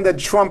the woman that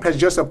Trump has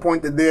just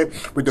appointed there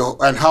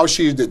and how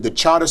she's the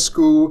charter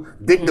school,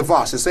 Dick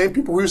DeVos, the same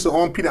people who used to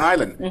own Peter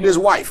Island, his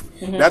wife.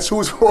 That's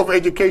who's over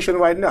education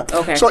right now.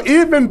 Okay. So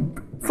even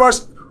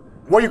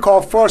what you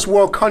call first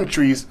world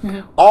countries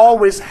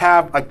always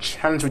have a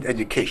challenge with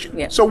education.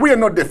 Yeah. So we are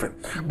no different.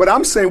 But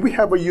I'm saying we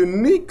have a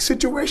unique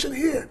situation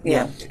here.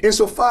 Yeah.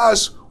 Insofar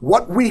as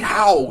what we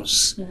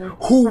house,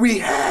 who we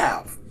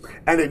have,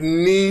 and it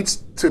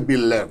needs to be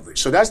leveraged.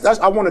 So that's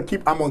I'm gonna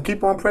keep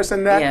on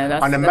pressing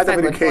that on the matter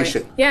of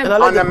education. Yeah. And I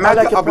like on the your- I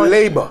matter like your of point.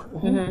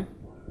 labor.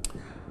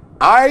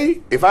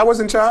 If I was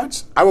in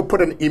charge, I would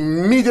put an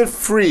immediate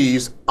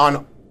freeze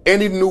on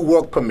any new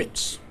work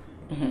permits.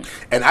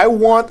 And I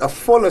want a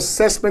full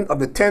assessment of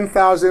the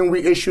 10,000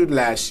 we issued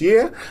last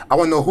year. I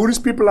want to know who these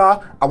people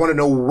are. I want to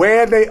know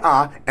where they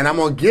are. And I'm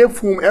going to give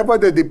whomever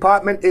the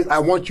department is, I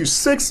want you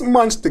 6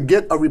 months to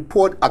get a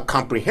report, a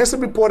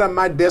comprehensive report on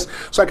my desk,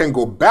 so I can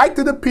go back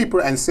to the people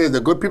and say,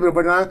 the good people of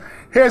Virginia,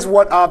 here's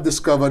what I've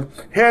discovered,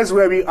 here's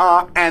where we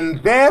are,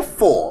 and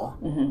therefore,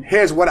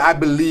 here's what I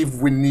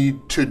believe we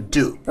need to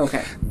do.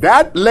 Okay.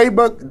 That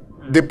labor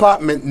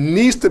department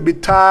needs to be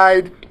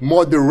tied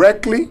more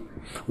directly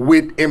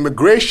with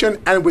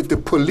immigration and with the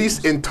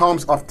police in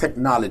terms of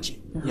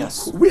technology.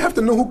 Yes. We have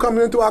to know who comes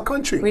into our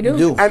country. We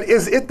do. And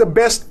is it the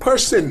best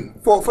person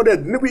for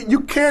that?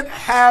 You can't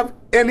have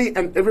any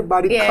and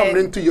everybody coming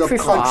into your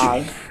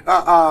country.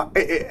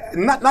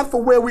 Not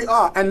for where we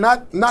are, and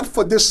not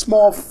for this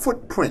small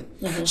footprint.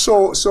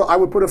 So I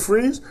would put a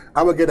freeze.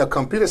 I would get a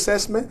complete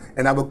assessment,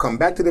 and I would come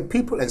back to the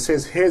people and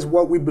says, here's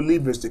what we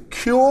believe is the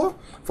cure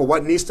for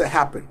what needs to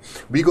happen.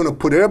 We're going to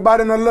put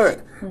everybody on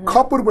alert.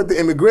 Coupled with the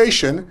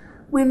immigration,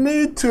 we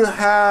need to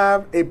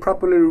have a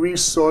properly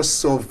resourced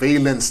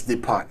surveillance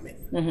department.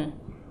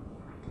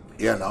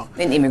 You know,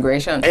 in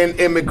immigration.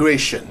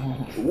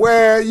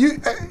 Where you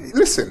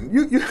listen,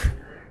 you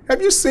have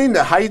you seen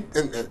the height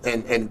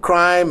and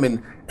crime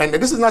and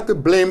this is not to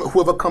blame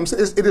whoever comes.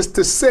 It is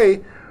to say,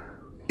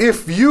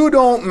 if you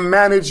don't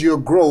manage your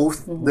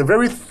growth, the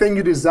very thing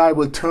you desire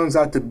will turns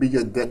out to be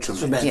your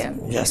detriment. Yeah,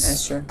 yes,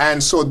 that's true.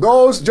 And so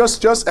those,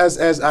 just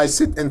as I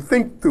sit and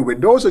think through it,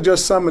 those are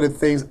just some of the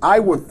things I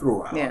would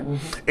throw out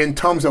in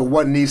terms of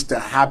what needs to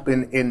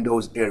happen in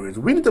those areas.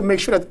 We need to make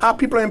sure that our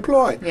people are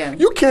employed. Yeah.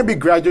 You can't be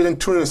graduating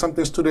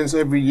 200-something students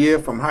every year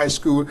from high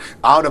school,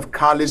 out of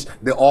college.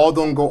 They all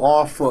don't go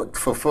off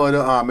for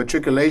further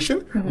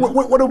matriculation.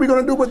 What are we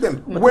going to do with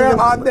them? Where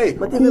are they?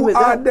 Who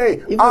are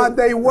they? Are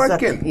they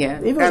working? Yeah.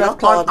 And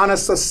on a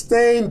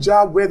sustained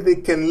job where they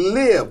can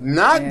live,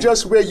 not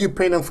just where you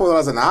pay them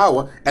 $4 an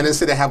hour and then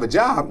say they have a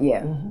job.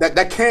 Yeah.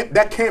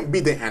 That can't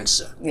be the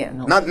answer. Yeah.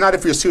 No. Not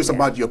if you're serious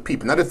about your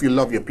people, not if you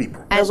love your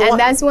people. And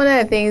that's one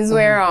of the things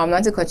where,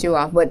 not to cut you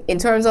off, but in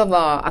terms of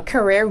a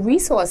career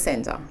resource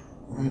center,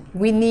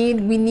 we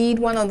need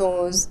one of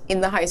those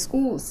in the high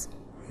schools,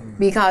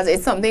 because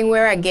it's something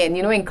where, again,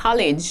 you know, in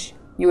college,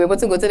 you were able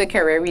to go to the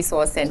career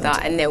resource center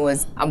and there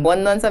was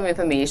abundance of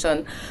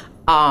information.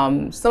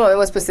 Some of it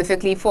was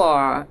specifically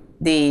for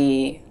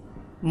the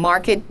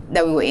market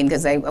that we were in,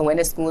 because I went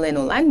to school in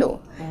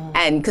Orlando,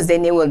 and because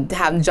then they would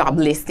have job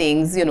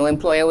listings, you know,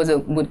 employer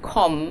would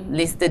come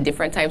list the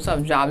different types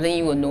of jobs and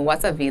you will know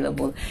what's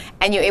available,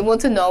 and you're able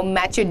to now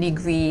match your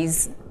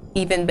degrees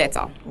even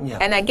better. Yeah.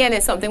 And again,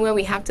 it's something where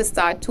we have to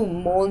start to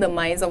mold the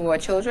minds of our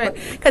children,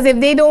 because if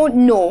they don't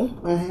know,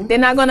 they're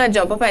not going to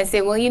jump up and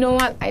say, well, you know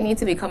what, I need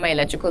to become an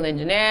electrical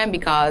engineer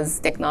because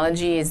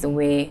technology is the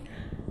way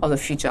of the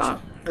future.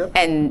 Yep.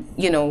 And,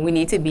 you know, we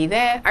need to be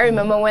there. I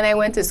remember when I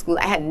went to school,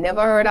 I had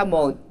never heard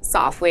about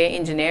software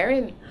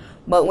engineering.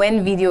 But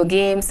when video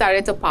games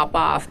started to pop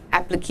off,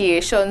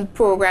 application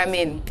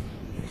programming,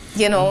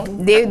 you know,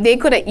 they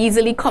could have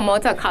easily come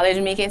out of college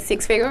making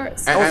 6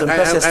 figures. I was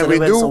impressed yesterday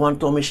when someone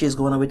told me she's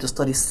going away to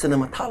study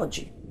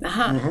cinematology.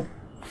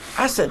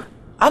 I said,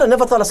 I'd have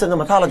never thought of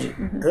cinematology.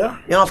 Yeah.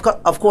 You know,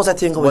 of course I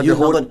think, well, you're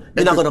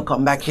not going to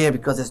come back here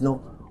because there's no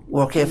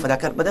work here for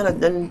that. But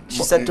then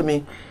she said to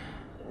me,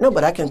 no,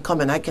 but I can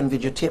come and I can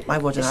videotape my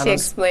Virgin Islands. She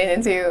explained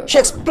it to you. She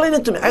explained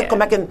it to me. I come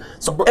back and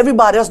so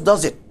everybody else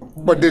does it.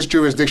 But this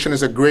jurisdiction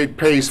is a great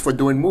place for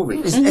doing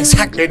movies.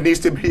 Exactly. It needs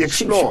to be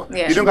explored.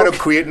 You don't got to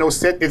create no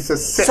set. It's a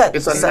set.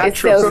 It's a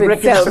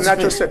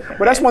natural set.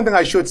 But that's one thing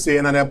I should say,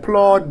 and I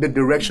applaud the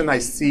direction I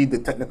see the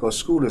technical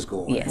school is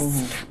going.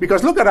 Yes.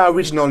 Because look at our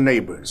regional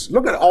neighbors.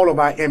 Look at all of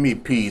our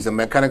MEPs, and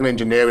mechanical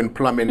engineering,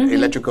 plumbing,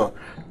 electrical.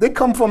 They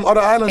come from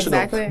other islands, you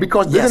know,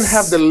 because they didn't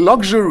have the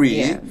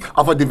luxury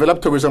of a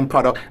developed tourism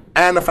product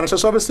and a financial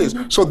services.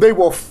 So they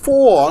were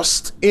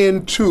forced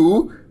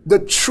into the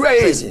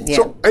trade.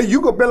 So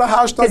you go build a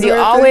house, because you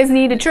always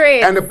need a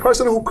trade. And the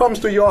person who comes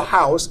to your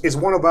house is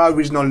one of our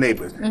regional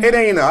neighbors. It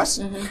ain't us.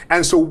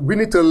 And so we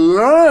need to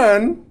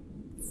learn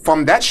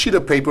from that sheet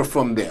of paper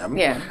from them.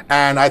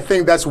 And I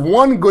think that's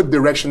one good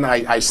direction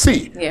I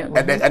see.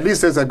 At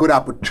least there's a good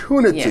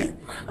opportunity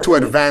to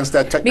advance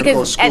that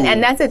technical school.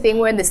 And that's the thing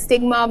where the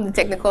stigma of the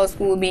technical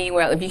school being,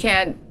 well, if you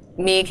can't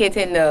make it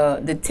in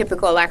the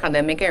typical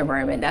academic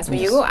environment, that's where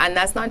you go, and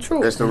that's not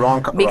true. It's the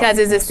wrong. Because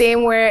it's the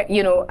same where,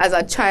 you know, as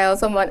a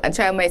child, a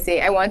child might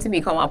say, I want to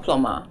become a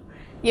plumber.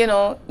 You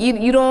know,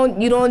 you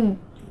don't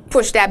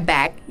push that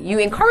back. You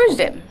encourage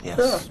them.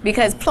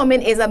 Because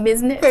plumbing is a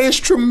business. There's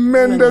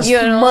tremendous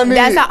money.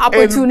 That's an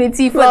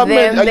opportunity for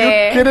them. Are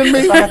you kidding me?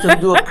 If I had to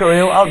do a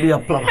career, I'll be a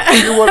plumber.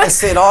 You want to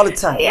say it all the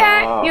time.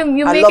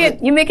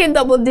 You're making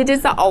double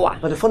digits an hour.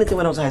 But the funny thing,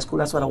 when I was in high school,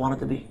 that's what I wanted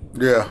to be.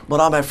 But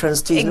all my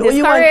friends teased me,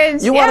 you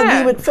want to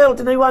deal with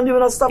filth, and you want to deal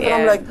with other stuff. And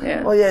I'm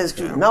like, oh yeah, it's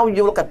true. Now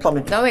you look at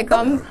plumbing. Now it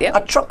comes.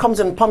 A truck comes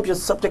and pumps your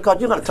septic out.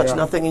 You're not touch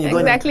nothing, and you're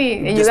going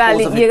and you got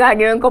to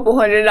give them a couple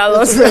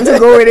 $100 for them to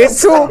go with it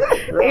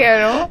too.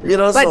 You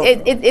know. But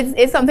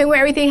it's something where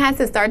everything has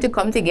to start to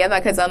come together.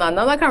 Because on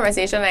another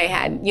conversation I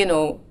had, you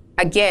know,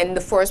 again,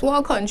 the first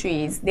world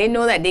countries, they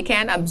know that they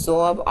can't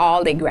absorb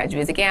all the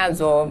graduates. They can't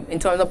absorb in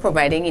terms of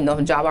providing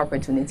enough job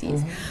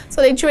opportunities.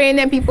 So they train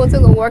their people to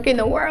go work in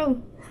the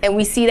world. And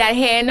we see that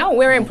here now.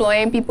 We're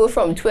employing people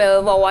from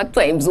 12-hour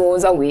time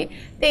zones away.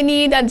 They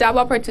need a job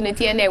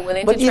opportunity and they're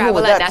willing to travel,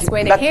 and that's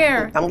why they're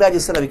here. I'm glad you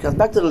said that, because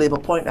back to the labor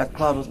point that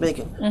Claude was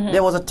making,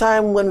 there was a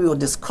time when we were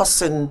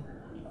discussing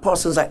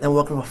persons like them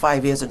working for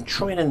 5 years and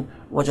training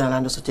Virgin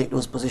Islanders to take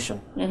those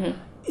positions.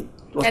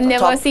 And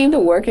never seemed to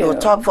work. It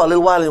would talk for a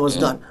little while and it was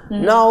done.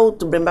 Now,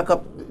 to bring back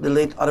up the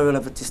late Honorable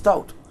Everett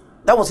Stout,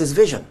 that was his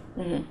vision.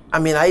 I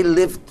mean, I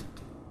lived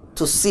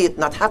to see it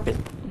not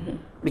happen.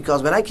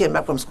 Because when I came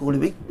back from school,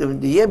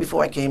 the year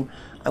before I came,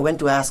 I went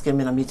to ask him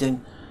in a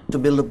meeting to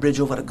build a bridge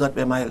over the gut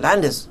where my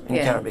land is in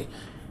Caribbean.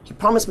 He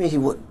promised me he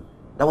would.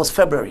 That was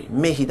February.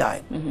 May he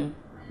died.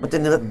 But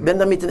then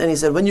the meeting, and he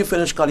said, when you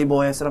finish, Cali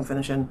boy, I said, I'm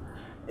finishing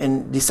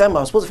in December.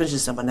 I was supposed to finish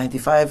December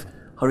 95.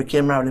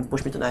 Hurricane Marilyn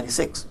pushed me to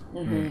 96.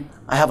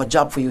 I have a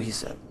job for you, he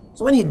said.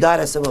 So when he died,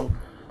 I said, well,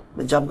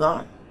 the job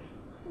gone.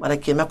 But I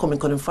came back home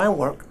and couldn't find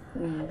work.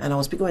 And I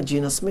was speaking with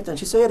Shaina Smith, and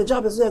she said, yeah, the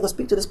job is there. Go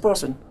speak to this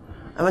person.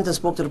 I went and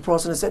spoke to the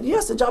person and said,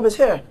 yes, the job is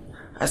here.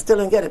 I still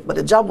didn't get it. But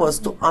the job was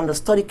to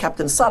understudy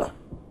Captain Sala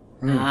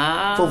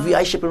for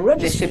VI Shipping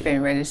Registry. The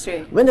shipping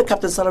registry. When did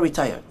Captain Sala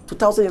retire?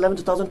 2011,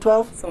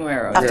 2012?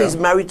 Somewhere around. After he's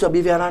married to a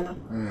BV Islander?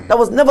 That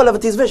was never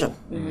Levity's vision.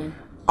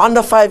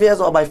 Under 5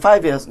 years or by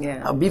 5 years, a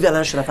BV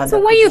Islander should have had that. So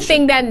why do you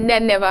think that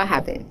never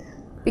happened?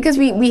 Because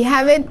we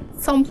have it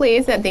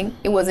someplace, I think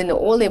it was in the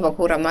old labor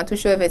code, I'm not too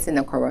sure if it's in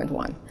the current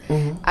one,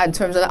 in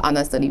terms of the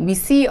understudy. We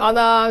see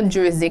other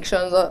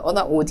jurisdictions or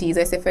other OTs,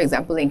 I say for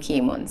example in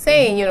Cayman,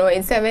 saying, you know,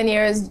 in 7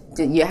 years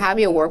you have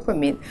your work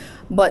permit,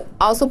 but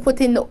also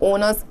putting the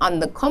onus on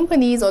the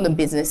companies or the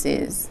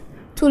businesses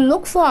to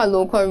look for a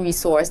local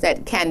resource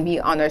that can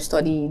be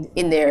understudied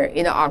in their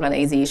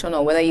organization,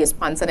 or whether you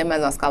sponsor them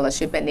as a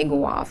scholarship and they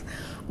go off.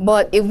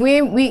 But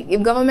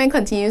if government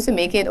continues to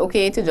make it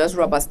okay to just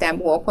rubber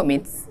stamp work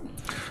permits,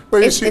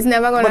 it's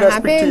never going to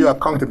happen. But I speak to your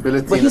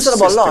accountability. But he's not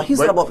about law. He's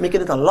not about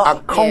making it a law.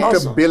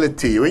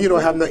 Accountability. When you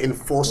don't have no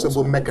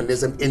enforceable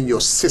mechanism in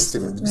your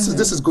system,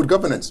 this is good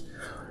governance.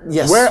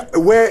 Yes.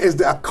 Where is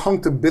the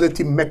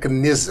accountability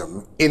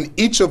mechanism in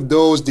each of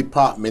those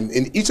departments,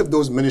 in each of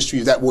those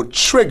ministries that will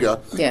trigger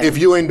if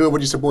you ain't doing what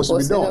you're supposed to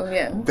be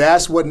doing?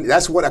 That's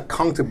what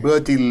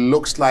accountability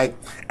looks like,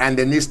 and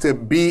there needs to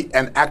be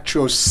an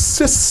actual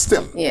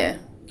system.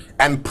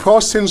 And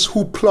persons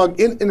who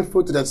plug in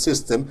info to that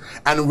system,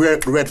 and where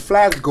red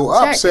flags go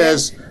up,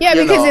 says,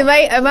 because if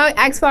I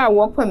ask for a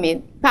work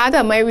permit, part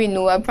of my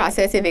renewal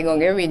process, if it's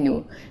going to get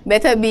renewed,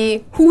 better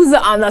be who's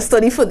the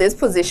understudy for this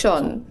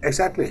position.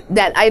 Exactly.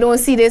 That I don't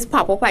see this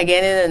pop up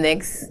again in the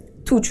next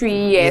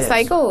 2-3 year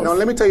cycles. Now,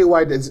 let me tell you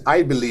why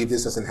I believe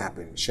this doesn't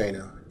happen,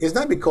 Shaina. It's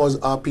not because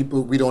our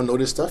people, we don't know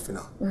this stuff, you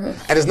know.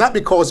 And it's not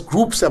because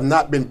groups have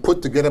not been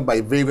put together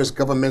by various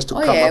governments to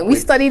come up we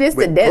study this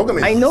to death.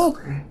 I know.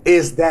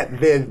 Is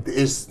that there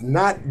is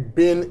not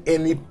been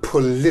any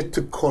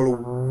political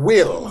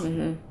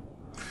will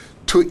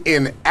to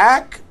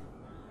enact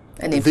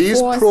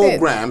these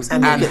programs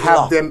and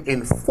have them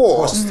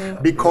enforced,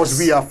 because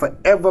we are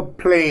forever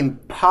playing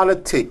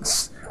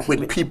politics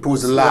with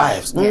people's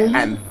lives.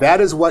 And that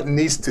is what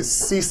needs to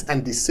cease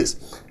and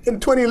desist. In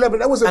 2011,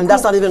 that was a group,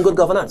 that's not even good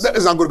governance. That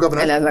is not good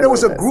governance. There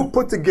was a group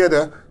put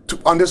together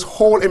on this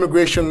whole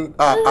immigration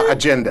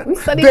agenda.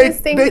 They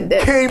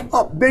came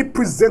up, they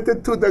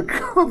presented to the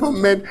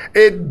government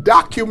a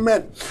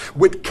document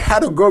with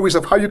categories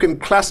of how you can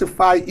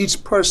classify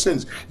each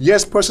person's.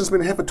 Yes, person's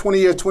been here for 20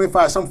 years,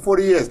 25, some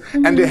 40 years,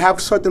 and they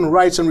have certain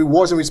rights and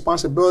rewards and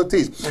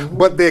responsibilities.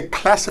 But their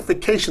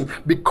classification,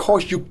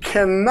 because you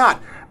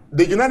cannot.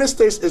 The United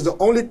States is the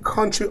only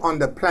country on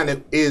the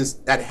planet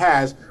that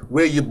has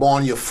where you're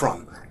born, you're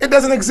from. It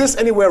doesn't exist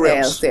anywhere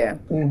else.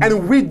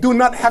 And we do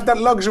not have that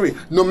luxury.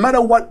 No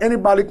matter what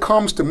anybody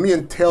comes to me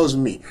and tells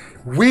me,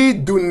 we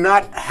do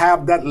not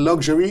have that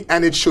luxury,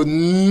 and it should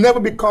never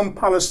become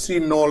policy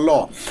nor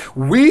law.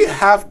 We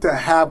have to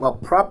have a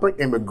proper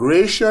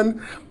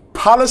immigration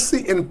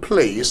policy in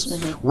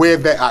place where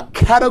there are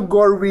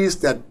categories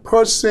that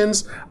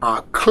persons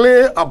are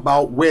clear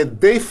about where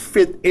they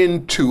fit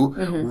into,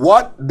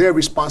 what their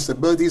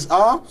responsibilities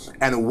are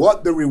and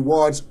what the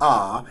rewards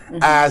are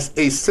as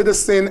a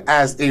citizen,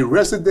 as a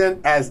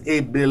resident, as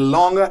a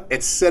belonger,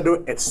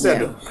 etc.,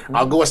 etc.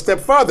 I'll go a step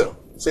further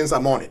since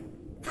I'm on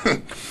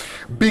it.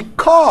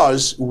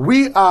 Because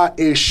we are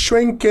a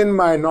shrinking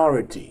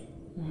minority,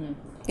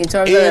 in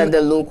terms of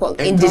the local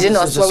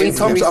indigenous, in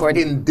terms of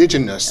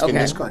indigenous in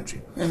this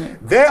country,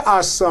 there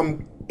are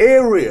some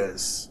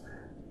areas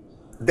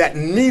that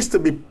needs to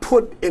be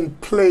put in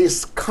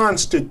place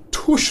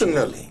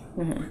constitutionally.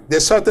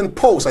 There's certain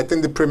posts, I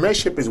think the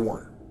premiership is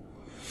one,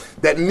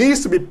 that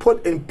needs to be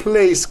put in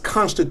place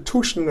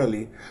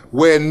constitutionally,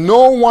 where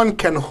no one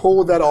can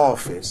hold that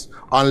office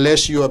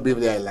unless you are a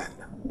BV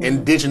Islander.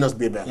 indigenous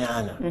be better. Yeah,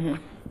 I know.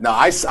 Now,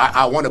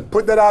 I want to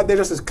put that out there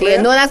just as clear.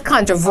 You know that's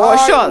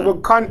controversial.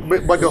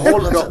 But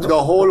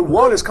the whole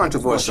world is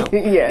controversial.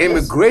 Yes.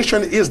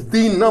 Immigration is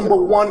the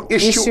 #1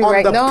 issue on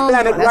right the now.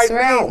 planet That's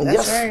right now.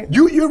 That's right.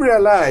 You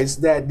realize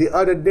that the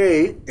other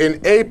day in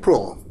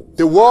April,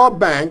 the World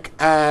Bank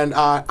and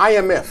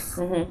IMF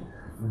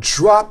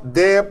dropped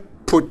their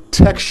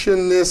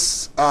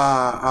protectionist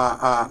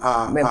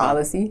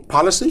policy.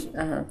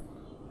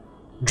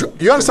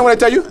 You understand what I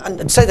tell you?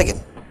 And say it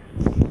again.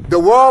 The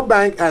World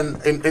Bank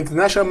and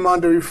International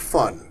Monetary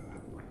Fund,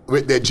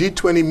 with their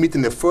G20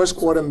 meeting, the first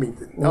quarter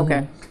meeting,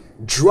 Okay.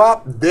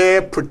 dropped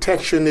their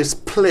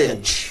protectionist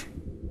pledge.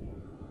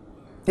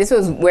 This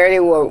was where they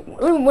were.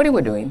 What they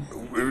were doing?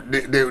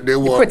 They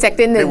were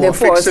Protecting they the were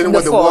force, fixing the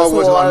what the world was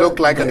force going to wall. look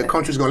like and the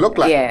country's going to look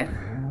like. Yeah.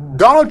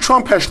 Donald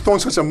Trump has thrown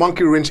such a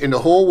monkey wrench in the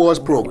whole world's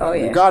program. Oh,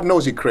 yeah. God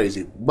knows he's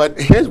crazy. But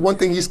here's one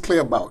thing he's clear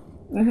about.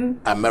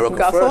 America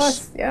Got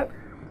first. force. Yep.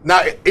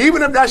 Now,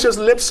 even if that's just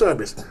lip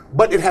service,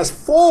 but it has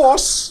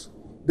forced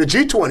the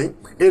G20,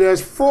 it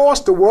has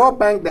forced the World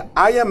Bank, the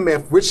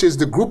IMF, which is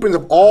the grouping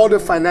of all the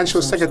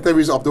financial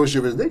secretaries of those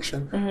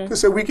jurisdictions, to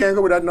say we can't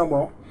go with that no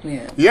more.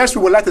 Yeah. Yes,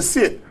 we would like to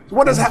see it.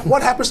 What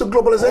happens to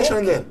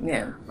globalization then?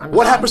 Yeah.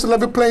 What happens to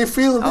level playing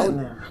field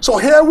then? So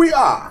here we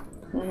are,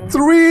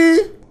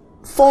 3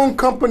 phone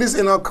companies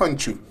in our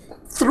country.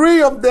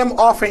 3 of them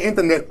offer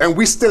internet, and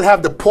we still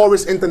have the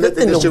poorest internet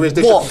in this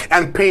jurisdiction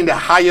and paying the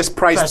highest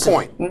price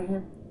point.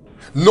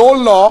 No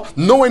law,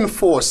 no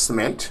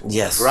enforcement.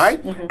 Yes.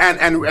 Right?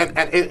 And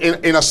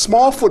in a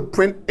small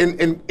footprint,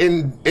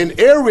 in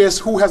areas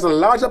who has a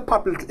larger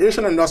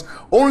population than us,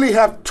 only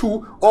have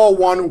 2 or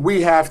 1,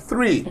 we have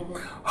 3.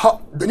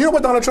 You know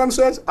what Donald Trump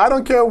says? I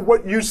don't care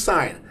what you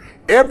sign.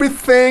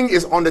 Everything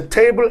is on the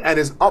table and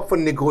is up for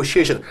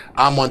negotiation.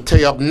 I'm going to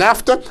tear up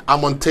NAFTA.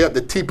 I'm going to tear up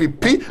the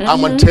TPP.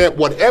 I'm going to tear up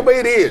whatever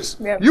it is.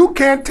 Yep. You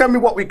can't tell me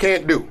what we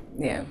can't do.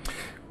 Yeah.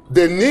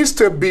 There needs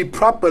to be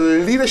proper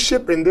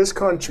leadership in this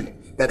country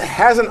that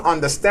has an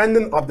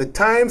understanding of the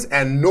times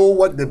and know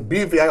what the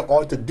BVI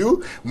ought to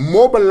do,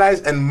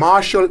 mobilize and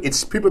marshal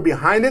its people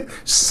behind it,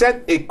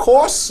 set a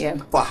course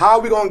for how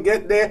we're going to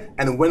get there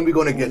and when we're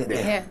going to get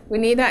there. Yeah, we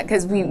need that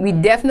because we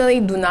definitely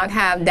do not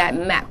have that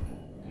map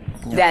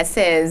that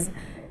says,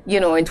 you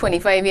know, in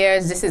 25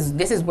 years,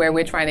 this is where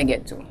we're trying to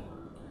get to.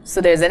 So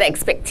there's an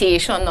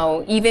expectation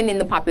now, even in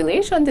the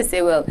population, to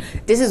say, well,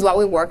 this is what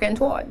we're working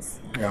towards.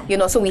 Yeah. You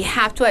know, so we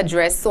have to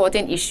address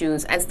certain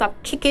issues and stop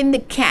kicking the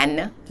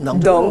can Down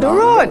down the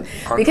road.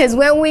 100%. Because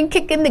when we're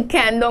kicking the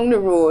can down the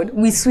road,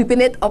 we're sweeping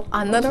it up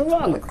under the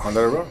rug.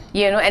 Under the road.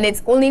 You know, and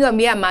it's only going to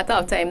be a matter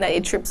of time that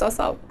it trips us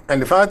up.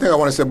 And the final thing I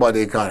want to say about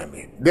the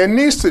economy,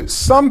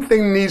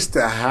 something needs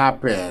to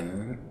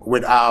happen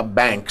with our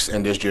banks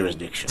in this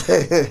jurisdiction.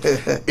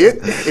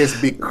 It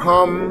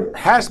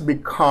has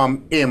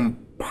become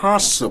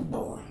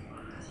impossible,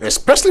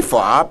 especially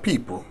for our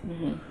people,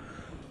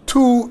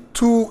 to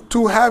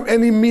have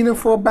any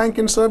meaningful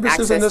banking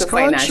services in this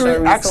country,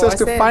 access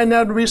to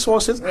finance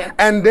resources,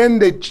 and then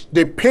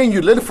they paying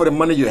you little for the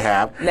money you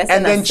have,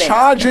 and then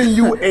charging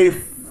you a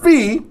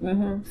fee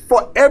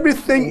for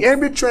everything,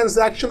 every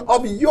transaction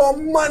of your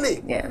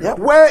money.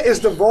 Where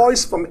is the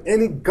voice from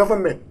any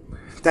government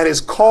that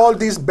has called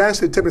these banks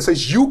to the table and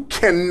says, you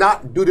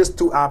cannot do this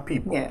to our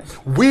people.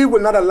 We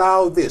will not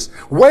allow this.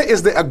 Where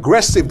is the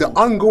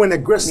ongoing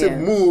aggressive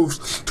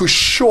moves to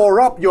shore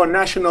up your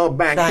national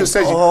bank? To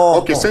say,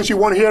 okay, since you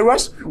won't hear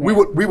us, we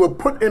will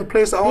put in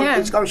place our own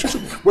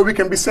institution where we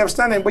can be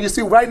self-standing. But you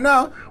see, right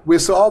now, we're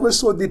always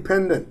so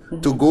dependent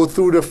to go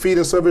through the feed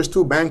and service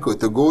to Banco,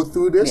 to go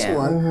through this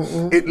one.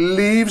 It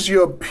leaves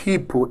your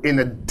people in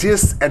a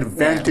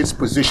disadvantaged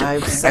position.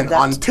 And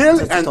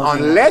until and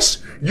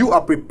unless you are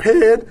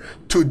prepared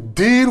to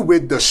deal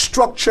with the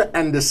structure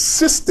and the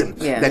system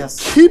that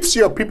keeps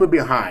your people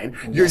behind.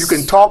 You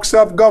can talk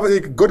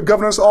good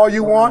governance all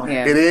you want.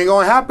 It ain't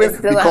going to happen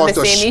because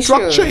the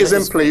structure is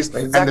in place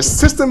and the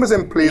system is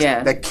in place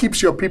that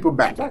keeps your people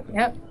back.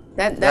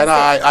 And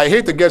I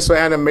hate to get so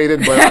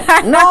animated, but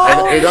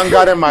it done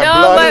got in my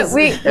blood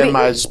and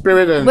my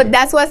spirit. But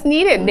that's what's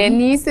needed. There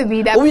needs to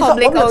be that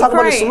public outcry. We're not talking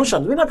about the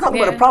solution. We're not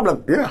talking about the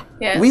problem.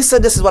 We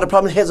said this is what the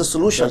problem. Here's a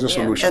solution.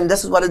 And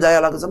this is what the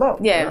dialogue is about.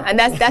 And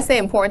that's the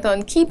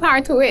important key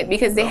part to it,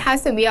 because there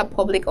has to be a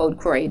public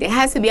outcry. There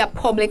has to be a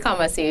public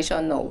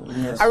conversation now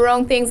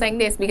around things like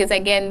this, because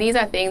again, these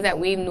are things that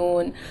we've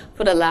known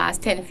for the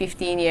last 10,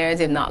 15 years,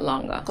 if not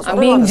longer. I'm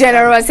being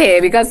generous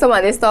here because some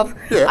of this stuff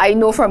I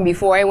know from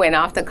before I went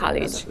after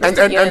college. And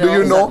do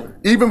you know,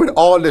 even with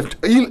all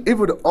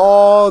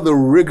the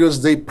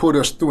rigors they put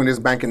us through in this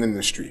banking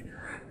industry,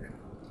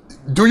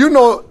 do you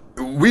know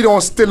we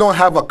still don't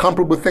have a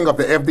comparable thing of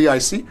the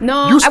FDIC?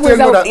 No, you still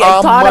know that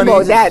our money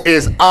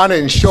is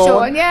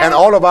uninsured, and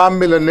all of our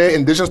millionaire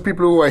indigenous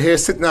people who are here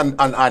sitting on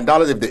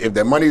dollars, if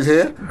their money is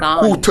here,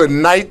 who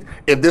tonight,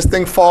 if this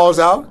thing falls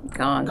out, they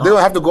don't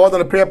have to go out on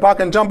the pier park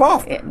and jump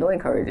off. Don't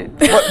encourage it.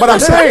 But I'm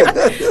saying,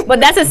 but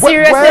that's a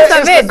seriousness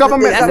of it.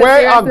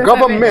 Where are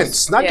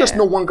governments? Not just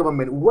no one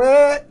government.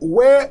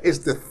 Where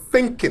is the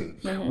thinking?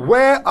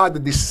 Where are the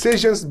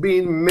decisions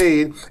being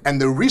made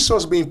and the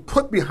resource being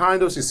put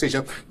behind those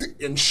decisions to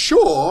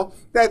ensure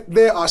that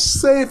there are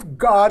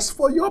safeguards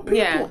for your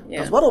people?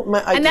 Yeah.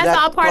 And that's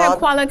all part of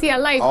quality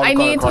of life. I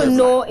need to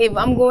know if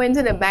I'm going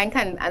to the bank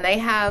and I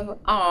have,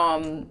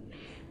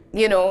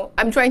 you know,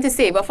 I'm trying to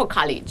save up for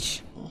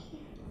college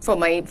for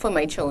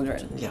my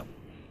children. Yeah.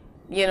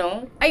 You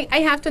know, I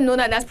have to know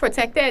that that's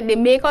protected. They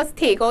make us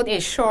take out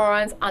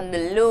insurance on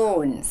the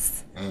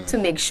loans to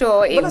make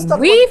sure if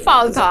we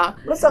falter,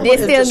 they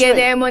still get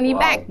their money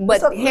back.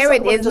 But here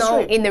it is now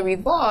in the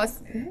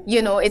reverse.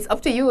 You know, it's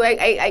up to you.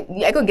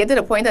 I could get to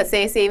the point of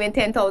say saving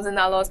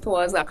 $10,000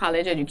 towards a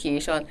college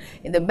education.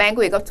 In the bank,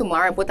 wake up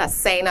tomorrow and put a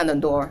sign on the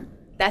door.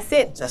 That's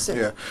it. That's it.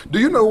 Yeah. Do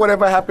you know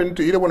whatever happened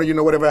to either one of you?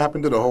 Know whatever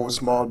happened to the whole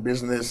small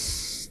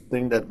business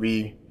thing that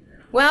we?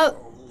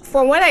 Well,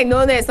 from what I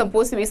know, there's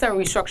supposed to be some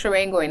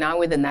restructuring going on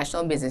with the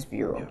National Business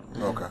Bureau.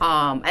 Okay.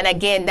 And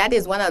again, that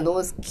is one of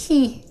those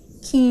key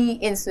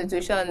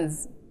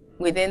institutions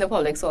within the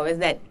public service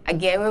that,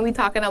 again, when we're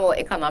talking about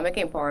economic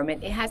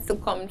empowerment, it has to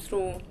come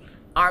through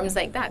arms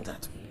like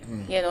that.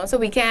 You know, so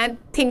we can't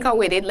tinker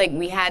with it like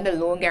we had the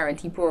loan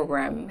guarantee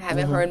program.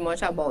 Haven't heard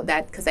much about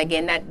that because,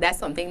 again, that's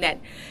something that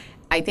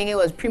I think it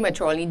was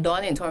prematurely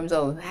done in terms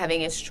of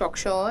having it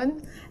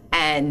structured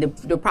and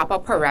the proper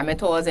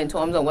parameters in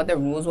terms of what the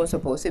rules were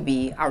supposed to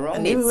be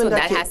around it. So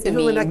that has to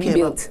be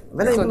rebuilt.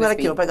 When I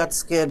came up, I got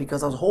scared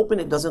because I was hoping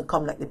it doesn't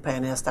come like the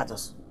pioneer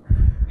status.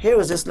 Here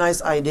is this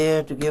nice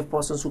idea to give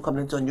persons who come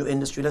into a new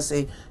industry, let's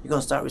say you're going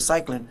to start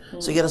recycling.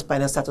 So you get a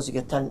pioneer status, you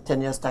get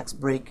 10 years tax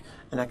break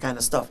and that kind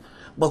of stuff.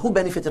 But who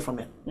benefited from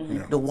it?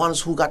 The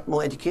ones who got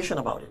more education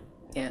about it.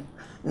 Yeah.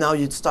 Now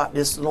you start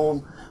this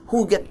loan.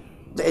 Who get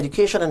the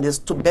education and this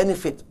to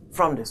benefit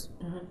from this?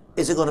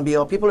 Is it going to be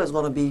our people? Is it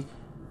going to be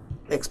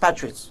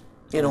expatriates?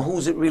 You know,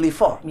 who's it really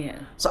for? Yeah.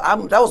 So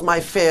that was my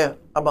fear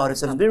about it.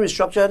 So it's been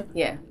restructured.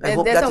 Yeah.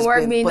 There's some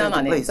work being done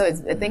on it. So I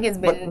think it's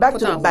been. But back put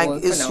to the on bank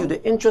hold issue,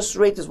 the interest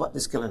rate is what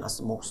is killing us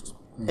the most.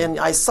 And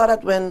I saw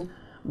that when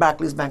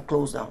Barclays Bank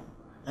closed down,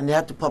 and they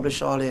had to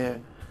publish all their,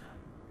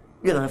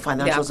 you know, the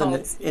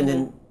financials in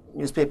the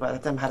newspaper at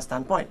the time had a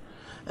standpoint.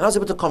 And I was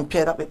able to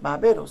compare that with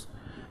Barbados.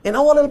 In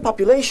our little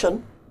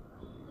population,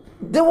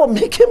 they were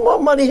making more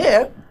money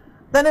here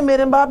than they made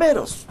in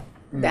Barbados.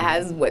 That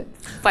has, what,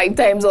 5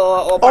 times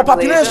our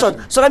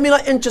population. So that means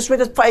our interest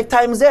rate is 5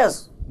 times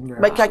theirs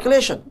by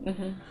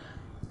calculation.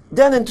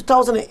 Then in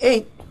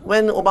 2008,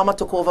 when Obama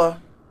took over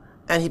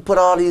and he put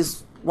all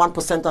these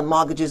 1% on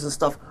mortgages and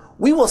stuff,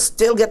 we were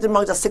still getting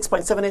mortgages at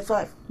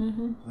 6.785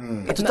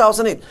 in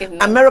 2008.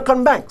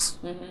 American banks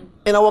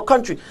in our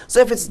country.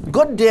 So if it's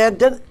good there,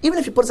 then even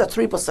if you put it at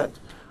 3%,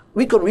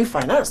 we could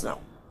refinance now.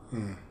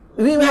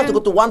 We even have to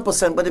go to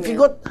 1%, but if you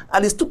got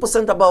at least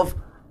 2% above,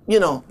 you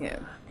know.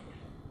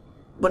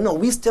 But no,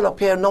 we still up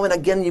here now and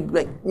again. You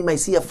might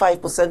see a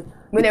 5%.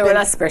 We never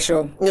a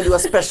special. You do a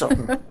special,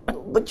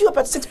 but you up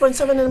at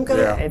 6.7 in them kind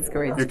of. It's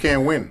crazy. You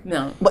can't win.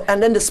 No.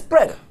 And then the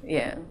spread.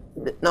 Yeah.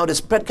 Now the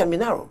spread can be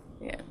narrow.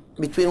 Yeah.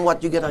 Between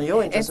what you get on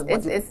your interest and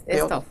what it's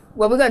tough.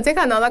 Well, we're going to take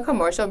another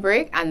commercial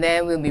break, and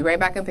then we'll be right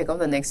back and pick up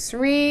the next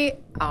 3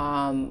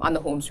 on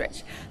the home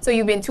stretch. So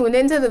you've been tuned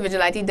into the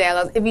Vigilante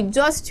Dialogues. If you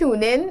just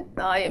tune in,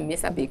 you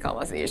miss a big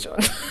conversation.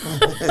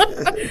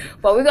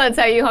 But we're going to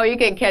tell you how you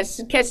can catch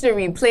the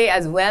replay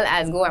as well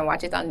as go and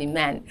watch it on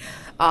demand.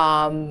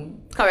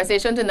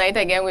 Conversation tonight,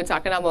 again, we're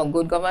talking about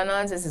good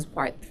governance. This is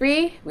part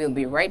 3. We'll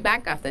be right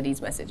back after these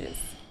messages.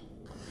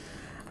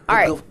 All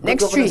right,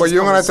 next 3. But you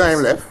don't have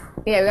time left.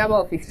 Yeah, we have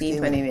about 15,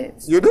 20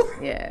 minutes. You do?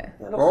 Yeah.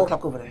 Oh,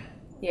 clock over there.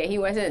 Yeah, he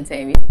wasn't the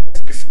time.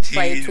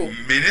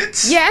 15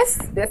 minutes? Yes,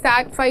 they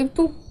start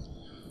 5-2.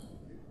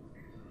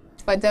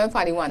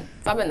 5:41.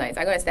 7 nights.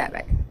 I'm going to start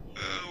back.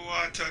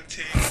 What a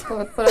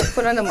thing.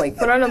 Put on the mic.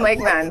 Put on the mic,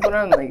 man. Put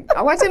on the mic.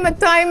 I'm watching my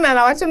time, man.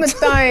 I'm watching my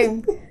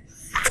time.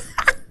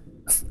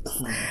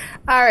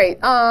 All right.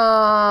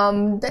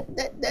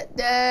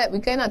 We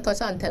cannot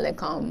touch on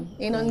telecom.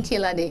 Ain't on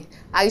killer day.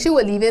 Actually,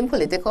 we're leaving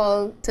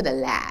political to the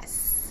last.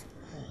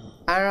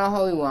 I don't know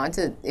how we want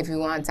to, if we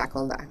want to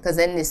tackle that. Because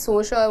then the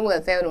social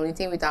welfare, the only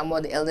thing we talk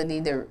about the elderly,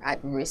 the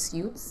at-risk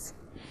youths,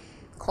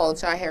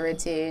 culture,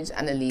 heritage,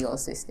 and the legal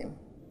system.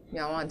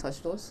 You want to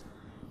touch those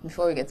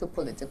before we get to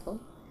political?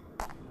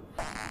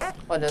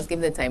 Or just give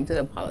the time to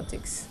the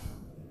politics?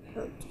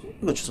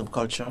 Go to some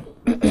culture.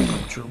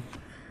 True.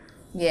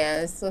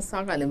 Yeah, so let's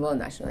talk about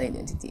national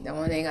identity. That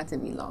one ain't got to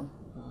be long.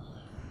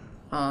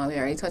 We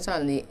already touched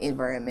on the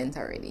environment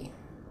already.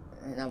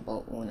 And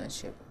about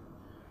ownership.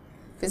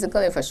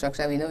 Physical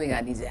infrastructure, we know we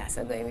got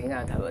disaster going. We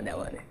can't talk about that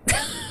one.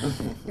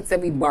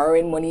 Except we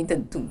borrowing money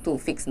to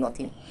fix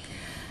nothing.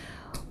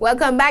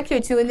 Welcome back.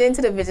 You're tuned in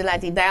to the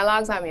Vigilante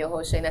Dialogues. I'm your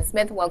host, Shaina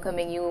Smith,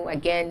 welcoming you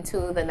again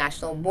to the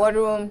National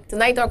Boardroom.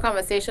 Tonight, our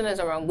conversation is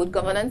around good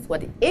governance,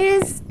 what it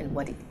is and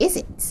what it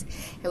isn't.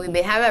 And we've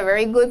been having a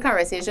very good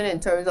conversation in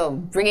terms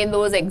of bringing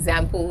those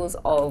examples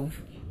of,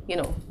 you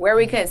know, where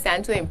we can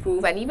stand to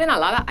improve and even a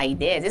lot of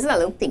ideas. This is a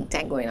little think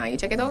tank going on. You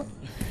check it out?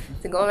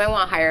 If the government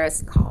want to hire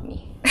us, call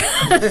me.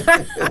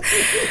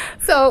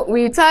 So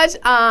we touched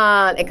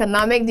on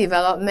economic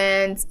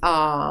development,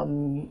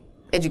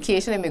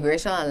 education,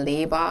 immigration, and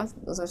labor.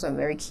 Those are some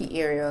very key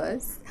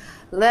areas.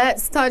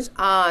 Let's touch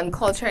on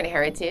culture and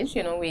heritage.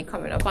 You know, we're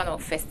coming up on our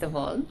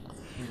festival.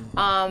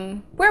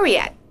 Where are we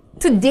at?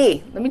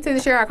 Today, let me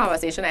share our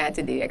conversation I had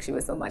today actually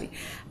with somebody.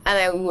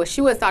 And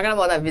she was talking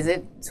about a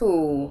visit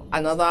to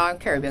another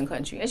Caribbean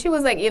country. And she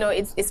was like, you know,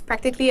 it's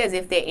practically as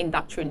if they're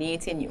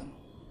indoctrinating you,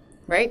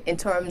 right? In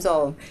terms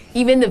of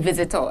even the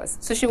visitors.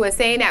 So she was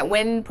saying that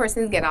when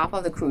persons get off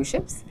of the cruise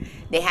ships,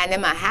 they hand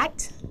them a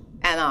hat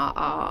and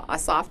a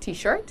soft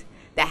t-shirt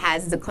that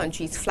has the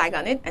country's flag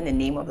on it and the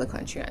name of the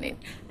country on it.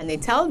 And they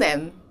tell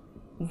them,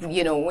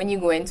 you know, when you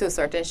go into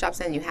certain shops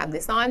and you have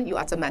this on, you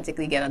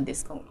automatically get a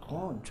discount.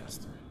 Oh,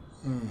 interesting.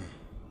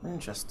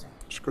 Interesting.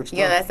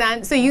 You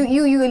understand? So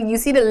you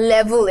see the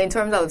level in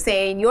terms of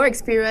saying your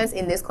experience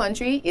in this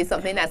country is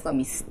something that's going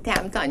to be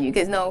stamped on you.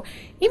 Because now,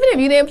 even if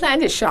you didn't plan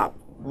to shop,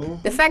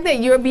 the fact that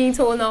you're being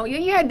told now you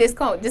get a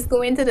discount, just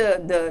go into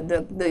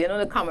the you know,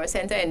 the commerce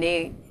center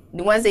and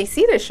once they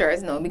see the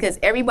shirts, no, because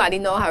everybody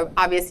know how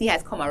obviously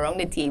has come around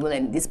the table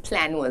and this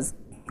plan was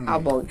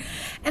about.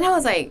 And I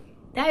was like,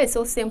 that is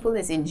so simple.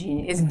 It's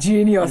ingenious. It's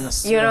genius.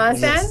 Yes, you know what I'm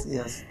saying?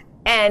 Yes.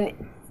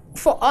 And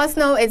for us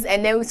now,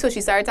 so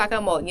she started talking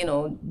about, you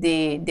know,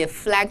 the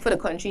flag for the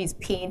country is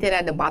painted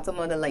at the bottom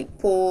of the like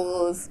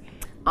poles,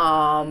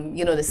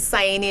 you know, the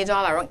signage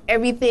all around,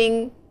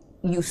 everything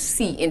you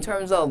see in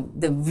terms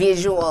of the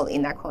visual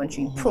in that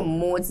country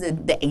promotes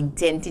the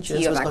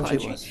identity of that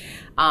country.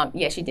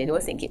 Yeah, she did. It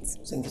was St. Kitts.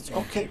 St. Kitts.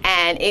 Okay.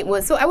 And it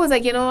was, so I was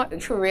like, you know,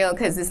 for real,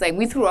 because it's like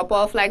we threw up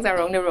our flags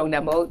around the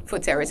roundabout for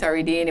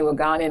Territory Day and they were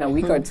gone in a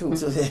week or two. You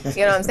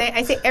know what I'm saying?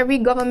 I say every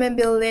government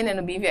building in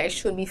the BVI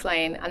should be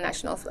flying a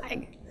national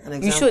flag.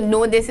 You should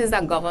know this is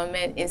a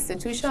government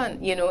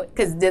institution, you know,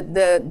 because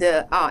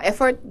the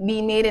effort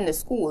being made in the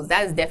schools,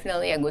 that is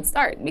definitely a good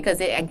start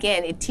because,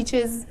 it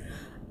teaches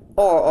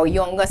or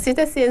younger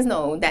citizens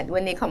know that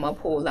when they come up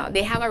hold out,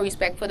 they have a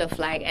respect for the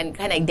flag and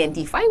can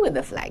identify with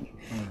the flag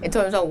in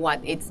terms of what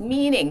it's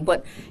meaning.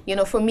 But, you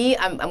know, for me,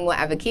 I'm going to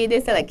advocate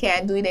this that I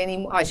can't do it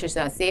anymore, or I should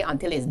say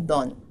until it's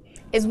done.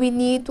 Is we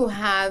need to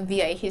have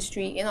VI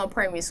history in our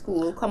primary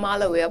school, come all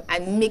the way up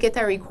and make it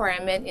a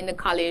requirement in the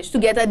college to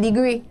get a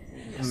degree.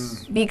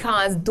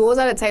 Because those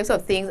are the types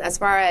of things, as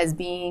far as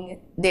being,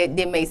 they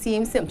may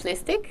seem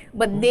simplistic,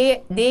 but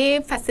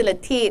they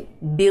facilitate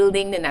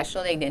building the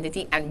national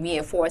identity and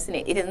reinforcing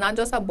it. It is not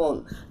just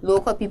about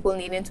local people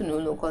needing to know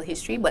local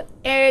history, but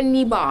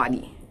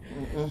anybody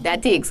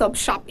that takes up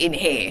shop in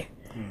here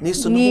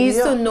needs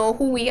to know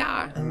who we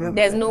are.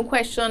 There's no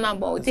question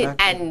about it.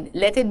 And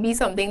let it be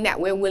something that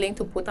we're willing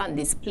to put on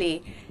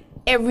display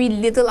every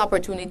little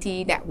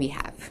opportunity that we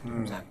have.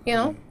 You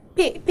know?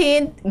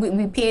 Paint,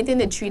 we painting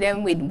the tree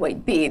them with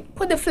white paint.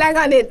 Put the flag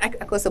on it, I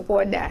could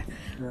support that.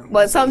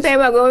 But sometime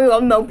ago, we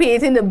were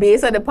painting the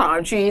base of the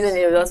palm trees and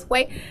it was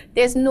white.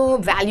 There's no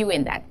value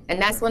in that. And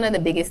that's one of the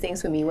biggest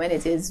things for me when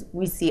it is,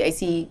 I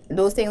see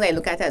those things I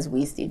look at as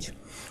wastage.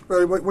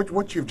 Well,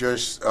 what you've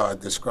just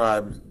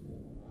described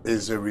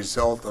is a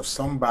result of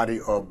somebody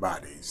or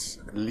bodies,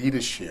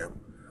 leadership,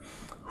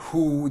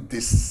 who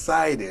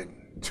decided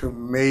to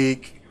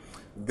make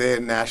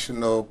their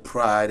national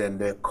pride and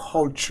their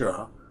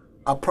culture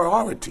a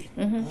priority.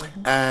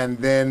 And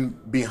then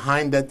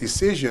behind that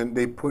decision,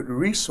 they put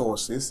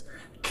resources,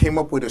 came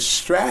up with a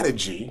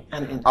strategy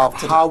of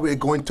how we're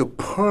going to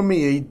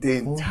permeate the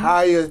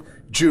entire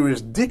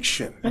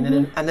jurisdiction.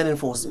 And then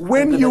enforce it.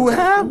 When you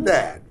have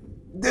that,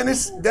 then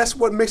that's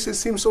what makes it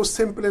seem so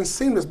simple and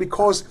seamless,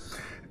 because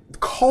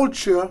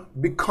culture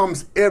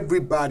becomes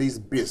everybody's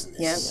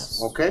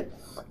business. Okay?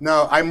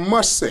 Now, I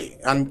must say,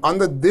 and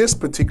under this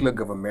particular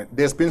government,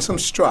 there's been some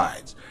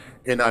strides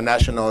in our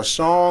national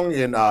song,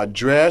 in our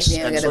dress,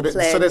 and so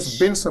there's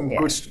been some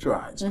good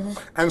strides.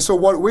 And so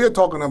what we're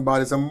talking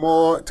about is a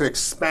more to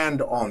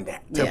expand on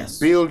that, to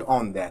build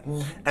on that.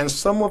 And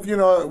some of, you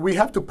know, we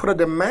have to put a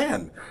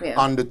demand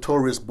on the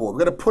tourist board.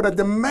 We've got to put a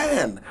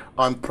demand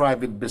on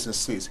private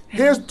businesses.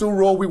 Here's the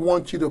role we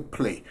want you to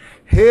play.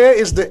 Here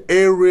is the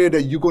area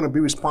that you're going to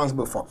be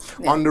responsible for,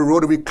 on the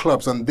Rotary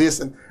clubs, on this,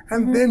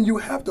 and then you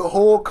have the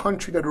whole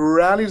country that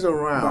rallies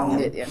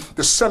around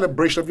the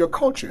celebration of your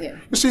culture.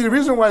 You see, the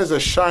reason why there's a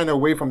shine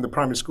away from the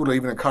primary school or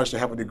even a college to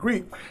have a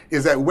degree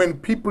is that when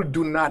people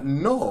do not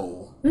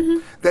know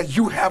that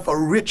you have a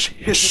rich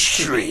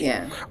history,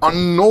 a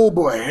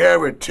noble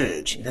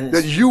heritage,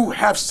 that you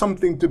have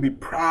something to be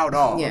proud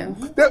of.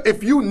 That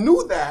if you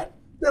knew that,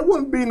 there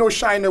wouldn't be no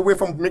shying away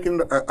from making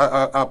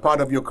a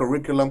part of your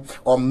curriculum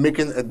or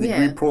making a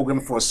degree program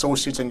for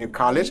associates in your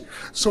college.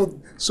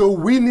 So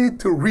we need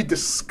to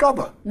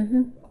rediscover.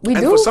 And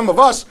for some of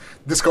us,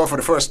 discover for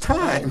the first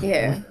time,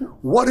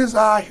 what is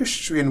our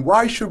history and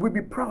why should we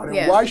be proud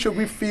and why should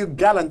we feel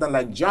gallant and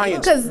like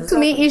giants? Because to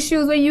me,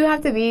 issues where you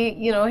have to be,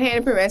 you know, here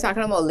in Peru,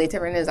 talking about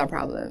littering is a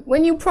problem.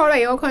 When you're proud of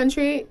your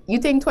country, you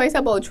think twice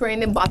about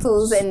throwing the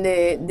bottles and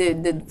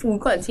the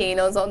food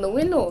containers on the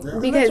window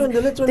because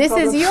this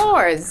is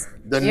yours.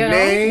 The You know,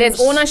 names.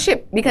 there's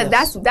ownership because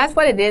that's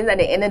what it is. At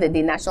the end of the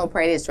day, National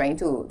Pride is trying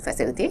to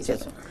facilitate. You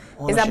know?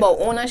 It's about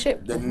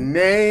ownership. The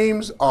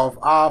names of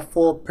our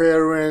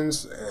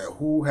foreparents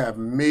who have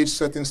made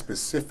certain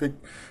specific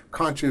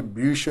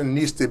contribution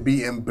needs to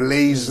be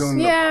emblazoned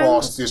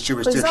across this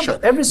jurisdiction. For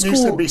example, every school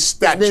needs to be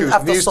statues,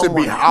 needs to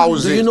be someone.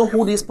 houses. Do you know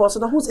who this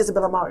person is? Who's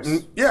Isabella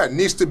Morris? Yeah,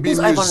 needs to be Who's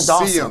Ivan museums.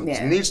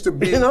 Dawson? Needs to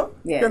be, You know?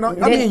 you know.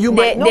 I mean, you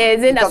might know there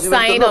isn't a because you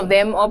went to sign look. of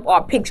them up or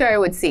a picture. I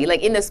would see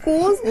like in the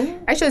schools.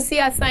 I should see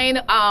a sign,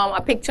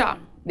 a picture.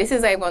 This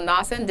is Ivan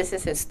Dawson. This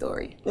is his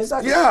story.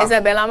 Exactly. Yeah.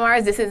 Isabella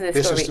Morris, this is the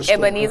This story. is the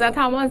story. Ebenezer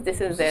Thomas, this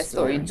is their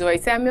story. Joy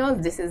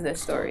Samuels, this is their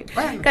story.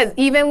 Because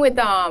even with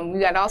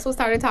we had also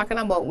started talking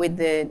about with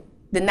the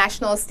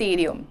National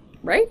Stadium,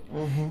 right?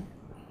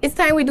 It's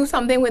time we do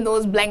something with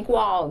those blank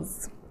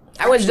walls.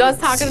 I was just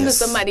talking to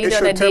somebody the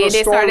other day.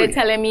 They started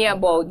telling me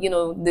about, you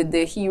know,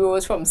 the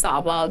heroes from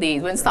softball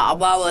days when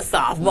softball was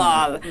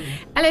softball.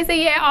 And I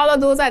say, yeah, all of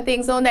those are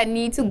things that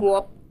need to go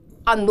up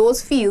on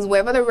those fields,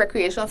 wherever the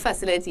recreational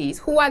facilities.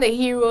 Who are the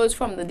heroes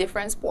from the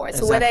different sports?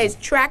 So whether it's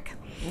track,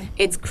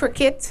 it's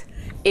cricket,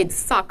 it's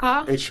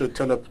soccer. It should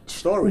tell a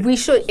story. It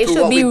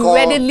should be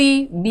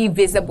readily be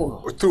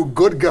visible. Through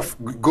good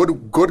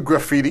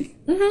graffiti,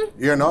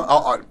 you know,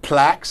 or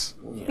plaques.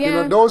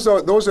 You know,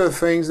 those are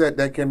things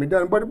that can be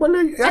done. But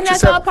and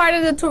that's all part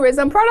of the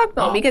tourism product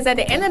now, because at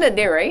the end of the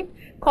day, right,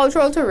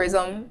 cultural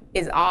tourism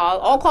is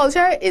all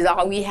culture is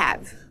all we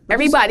have.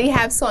 Everybody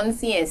have sun,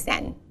 sea, and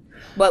sand.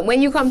 But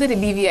when you come to the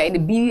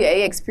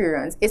BVI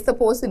experience, it's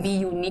supposed to be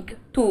unique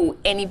to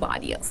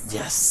anybody else.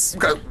 Yes.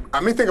 Because,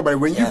 I mean, think about it.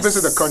 When you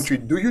visit a country,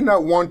 do you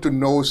not want to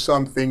know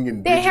something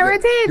in their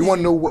heritage? You want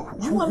to know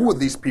who are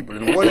these people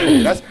and what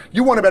is it?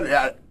 You want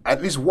to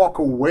at least walk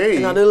away.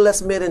 And a little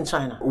less made in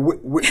China.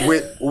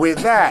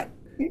 With that,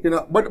 you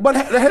know. But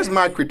here's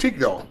my critique,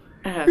 though.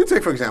 You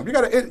take, for example,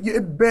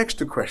 it begs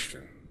the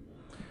question.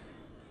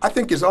 I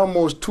think it's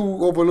almost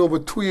over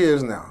 2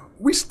 years now.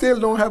 We still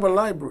don't have a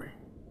library.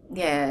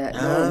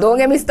 Yeah, don't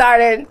get me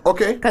started.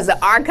 Okay. Because the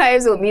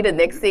archives will be the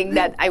next thing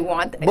that I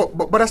want.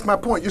 But that's my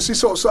point. You see,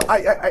 so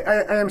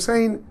I am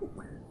saying,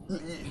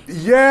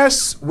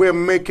 yes, we're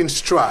making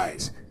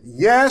strides.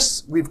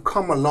 Yes, we've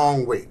come a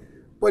long way.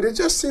 But it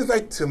just seems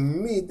like to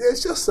me,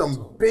 there's just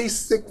some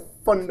basic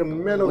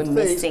fundamental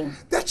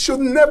things that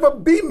should never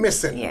be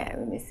missing. Yeah,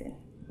 we're missing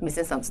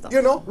some stuff.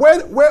 You know,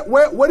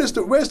 where's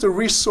the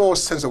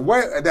resource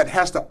center that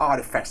has the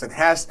artifacts, that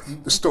has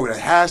the story, that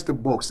has the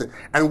books,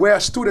 and where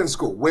students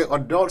go, where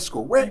adults go,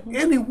 where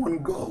anyone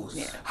goes?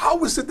 Yeah.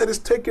 How is it that it's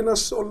taking us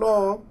so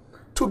long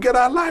to get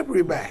our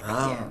library back?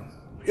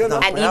 You know?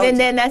 And even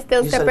then, that's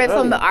still separate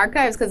from the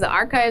archives, because the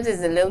archives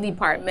is a little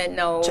department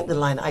now. Check the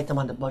line item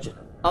on the budget.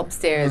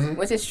 Upstairs,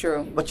 which is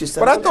true. But you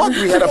said. But I thought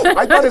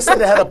I thought it said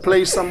they had a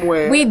place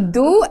somewhere. We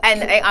do,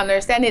 and I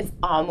understand it's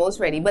almost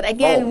ready. But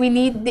again, we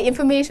need the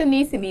information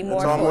needs to be more.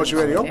 It's almost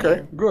ready.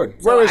 Okay, good.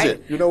 Where is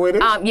it? You know where it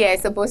is? Yeah,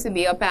 it's supposed to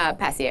be up at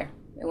Passier,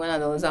 in one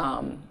of those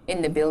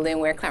in the building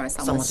where Clarence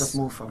Thomas. Someone just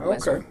moved from.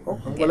 Okay.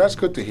 Well, that's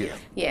good to hear.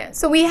 Yeah.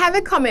 So we have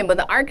it coming, but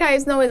the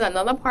archives now is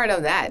another part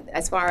of that.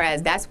 As far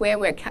as that's where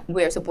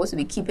we're supposed to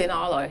be keeping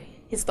all our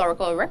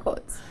historical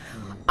records.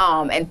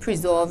 And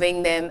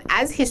preserving them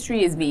as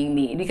history is being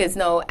made, because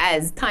now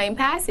as time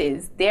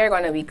passes, they're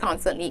going to be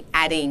constantly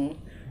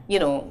adding, you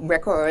know,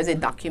 records and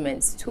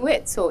documents to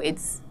it. So it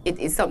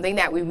is something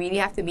that we really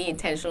have to be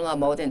intentional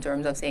about in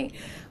terms of saying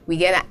we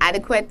get an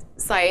adequate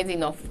size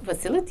enough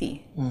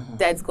facility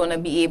that's going to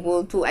be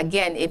able to,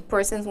 again, if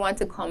persons want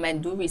to come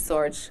and do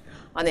research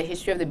on the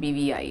history of the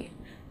BVI,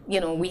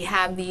 you know, we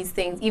have these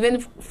things even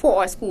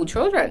for our school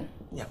children.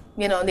 Yeah.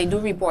 You know, they do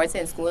reports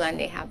in school and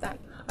they have that.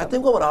 I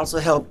think what would also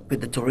help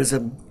with the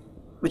tourism,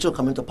 which will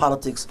come into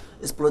politics,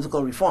 is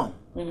political reform.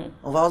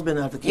 I've always been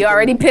advocating. You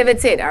already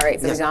pivoted. All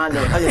right, so yes. John.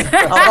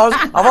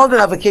 I've always been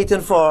advocating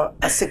for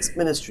a sixth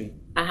ministry,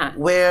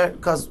 where,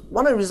 because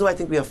one of the reasons why I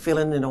think we are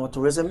failing in our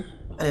tourism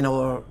and in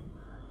our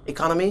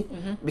economy,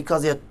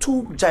 because there are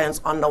two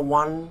giants under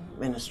one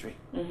ministry,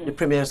 the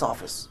Premier's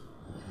office.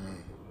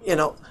 You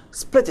know,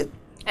 split it.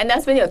 And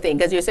that's been your thing,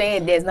 because you're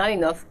saying there's not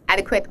enough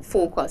adequate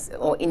focus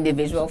or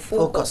individual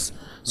focus.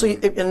 So,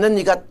 and then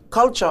you got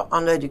culture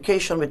under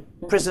education with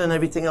prison and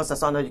everything else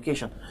that's under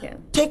education. Yeah.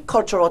 Take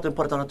culture out and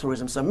put it under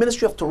tourism. So,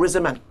 Ministry of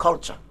Tourism and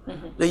Culture.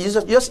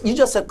 You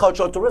just said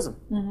cultural tourism.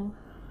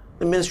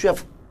 The Ministry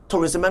of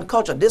Tourism and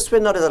Culture. This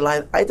way, now there's a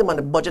line item on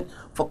the budget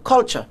for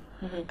culture.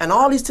 And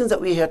all these things that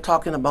we're here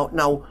talking about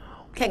now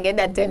can get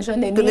the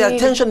attention they need. The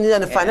attention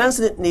and the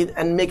financing it need,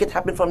 and make it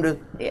happen from the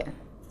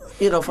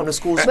you know, from the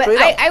schools. But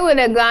I would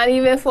have gone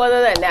even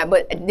further than that.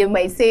 But they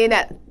might say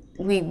that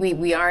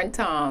we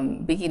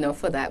aren't big enough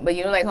for that. But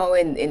you know, like how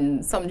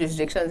in some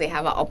jurisdictions they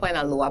have an upper and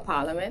a lower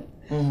parliament.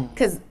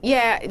 Because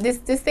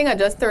this thing of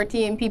just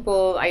 13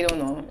 people, I don't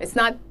know.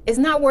 It's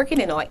not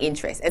working in our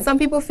interest. And some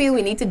people feel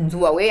we need to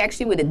do away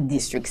actually with the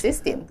district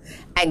system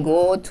and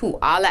go to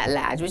all at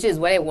large, which is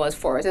what it was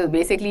for us. It was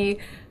basically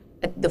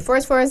the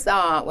first,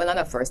 well, not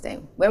the first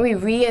time, when we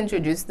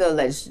reintroduced the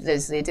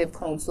Legislative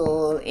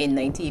Council in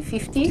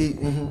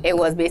 1950, it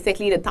was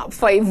basically the top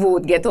 5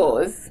 vote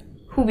getters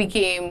who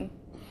became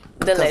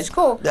the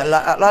LegCo. The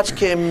large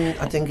came,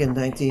 I think, in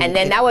 19... And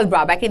then that was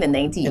brought back in the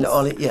 90s. In the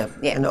early,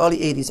 in the early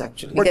 80s,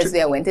 actually. Because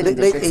they went to the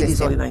late district 80s,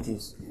 system. early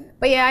 90s.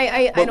 But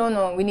yeah, I don't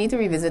know. We need to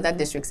revisit that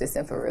district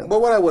system for real.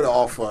 But what I would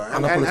offer,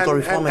 and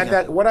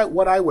that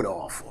what I would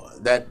offer,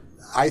 that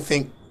I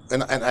think,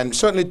 and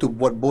certainly to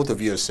what both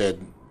of you have said,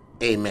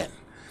 amen.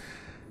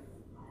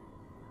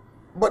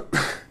 But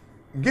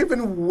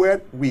given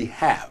what we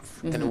have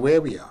and where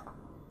we are,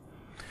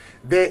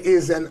 there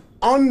is an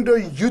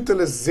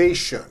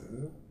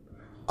underutilization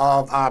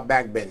of our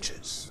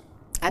backbenchers.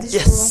 That is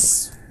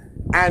Yes.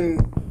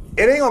 And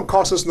it ain't gonna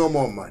cost us no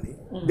more money.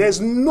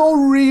 There's no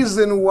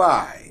reason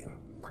why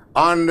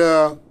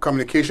under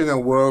communication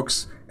and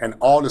works and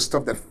all the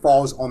stuff that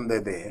falls under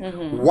there,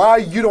 why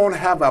you don't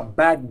have a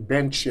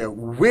backbencher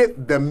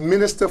with the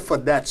minister for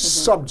that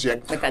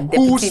subject, like a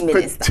whose deputy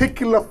minister.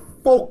 particular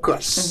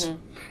focus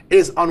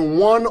is on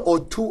one or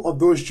two of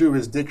those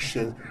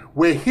jurisdictions,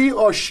 where he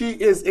or she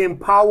is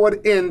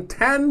empowered in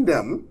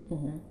tandem,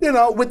 you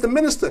know, with the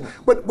minister.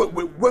 But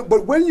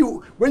when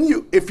you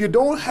if you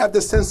don't have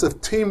the sense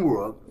of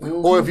teamwork,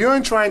 or if you're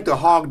trying to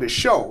hog the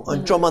show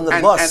And drum on the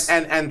bus.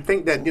 and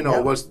think that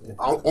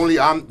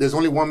there's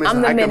only one minister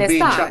I'm the I can be in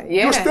minister, charge.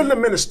 yeah. You're still the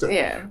minister.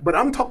 Yeah. But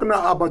I'm talking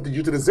now about the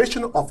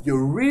utilization of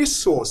your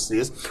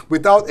resources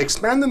without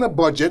expanding the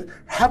budget,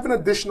 having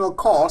additional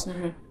costs.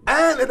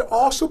 And it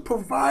also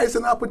provides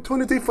an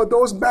opportunity for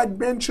those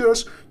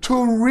backbenchers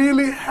to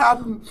really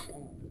have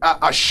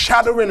a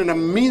shadowing in a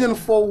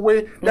meaningful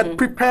way that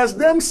prepares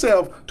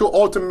themselves to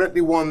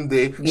ultimately one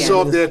day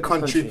serve their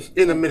country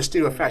in a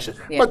ministerial fashion.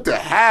 But to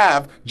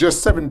have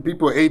just 7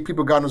 people, 8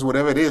 people, God knows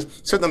whatever it is,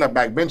 sitting on a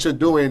backbencher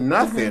doing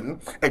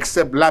nothing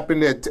except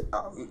lapping it,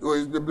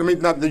 let me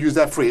not use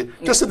that phrase,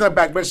 just sitting on a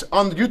backbench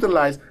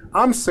underutilized,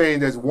 I'm saying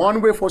there's one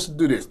way for us to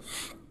do this.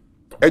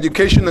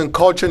 Education and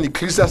culture and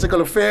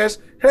ecclesiastical affairs,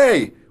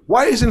 hey,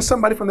 why isn't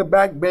somebody from the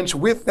back bench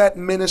with that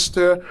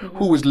minister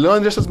who has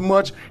learned just as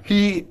much?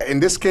 He,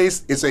 in this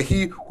case, it's a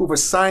he who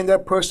assigned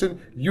that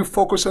person. You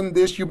focus on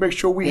this. You make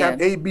sure we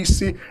have A, B,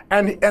 C,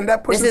 and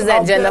that person. This is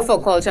agenda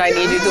for culture. I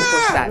need you to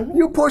push that.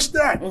 You push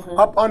that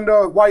up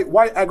under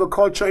why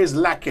agriculture is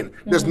lacking.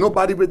 There's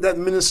nobody with that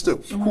minister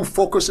who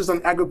focuses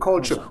on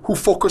agriculture, who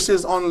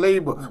focuses on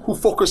labor, who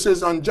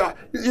focuses on job.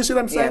 You see what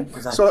I'm saying? Yeah.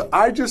 Exactly. So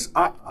I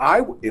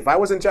if I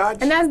was in charge,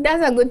 And that's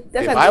a good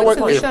if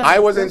solution. I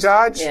was in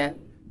charge, Yeah.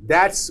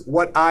 that's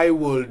what I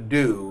will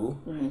do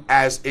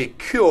as a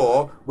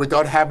cure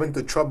without having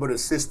to trouble the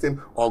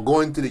system or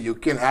going to the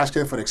UK and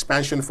asking for an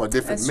expansion for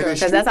different That's true,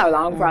 ministries. because that's a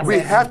long process. We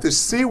have to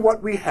see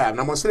what we have. And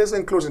I'm going to say this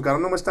in closing because I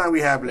don't know how much time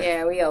we have left.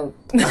 Yeah, we out.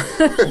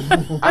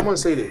 I'm going to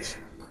say this.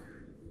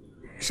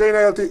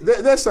 Shaina,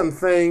 there's some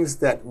things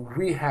that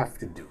we have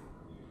to do.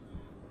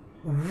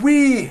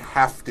 We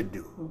have to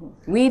do.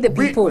 We the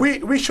people.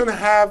 We shouldn't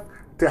have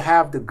to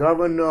have the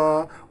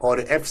governor or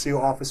the FCO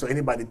officer or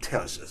anybody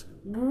tells us.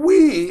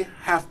 We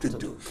have to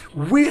do.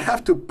 We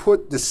have to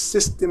put the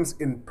systems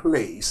in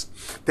place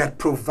that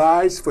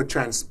provides for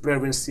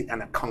transparency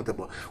and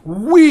accountable.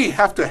 We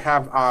have to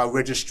have our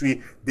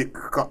registry,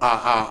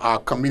 our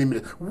committee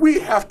meetings. We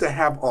have to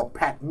have our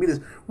PAC meetings.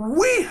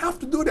 We have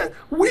to do that.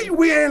 We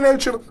ain't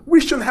eligible.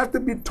 We shouldn't have to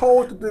be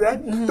told to do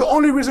that. The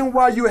only reason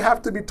why you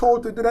have to be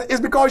told to do that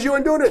is because you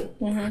ain't doing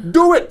it.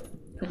 Do it.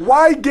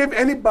 Why give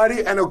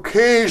anybody an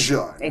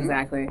occasion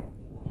Exactly.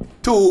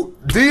 to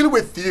deal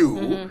with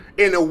you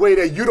in a way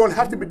that you don't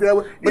have to be there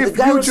with if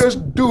you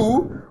just do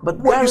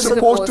what you're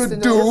supposed to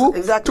do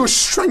to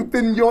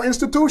strengthen your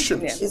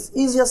institutions? Yeah. It's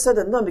easier said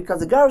than done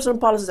because the garrison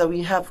policies that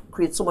we have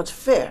create so much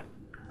fear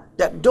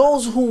that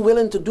those who are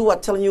willing to do are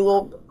telling you,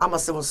 oh, I'm a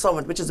civil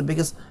servant, which is the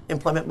biggest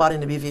employment body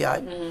in the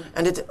BVI,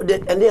 and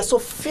they're so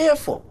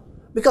fearful.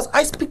 Because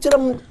I speak to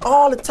them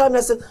all the time and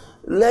I said,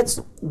 let's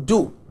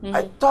do.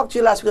 I talked to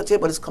you last week at the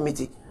table of this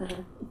committee.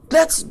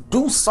 Let's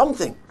do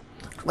something.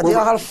 But they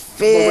all have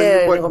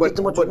fear, but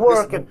too much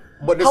work.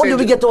 How do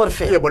we get over the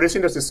fear? Yeah, but this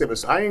is the civil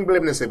service. I ain't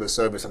blaming the civil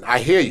service, and I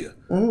hear you.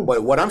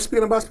 But what I'm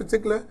speaking about in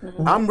particular,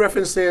 I'm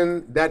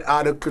referencing that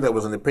article that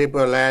was in the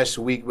paper last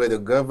week where the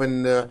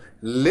governor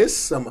lists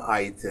some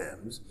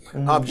items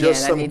of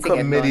just some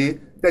committee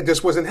that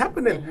just wasn't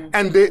happening.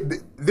 And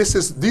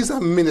these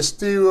are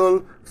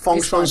ministerial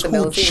functions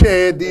who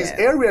chair these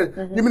areas.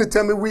 You mean to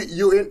tell me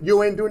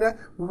you ain't doing that?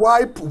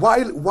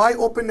 Why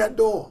open that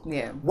door?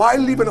 Yeah. Why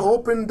leave an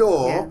open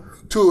door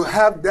to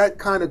have that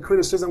kind of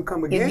criticism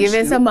come against you?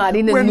 Giving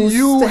somebody the when noose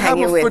you to have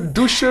hang a with.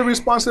 fiduciary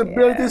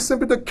responsibility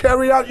simply to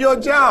carry out your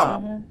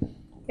job.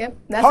 Yep.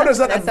 How does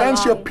that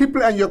advance your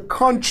people and your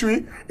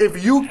country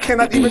if you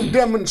cannot even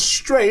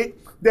demonstrate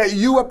that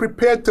you are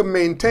prepared to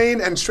maintain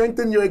and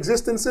strengthen your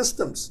existing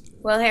systems?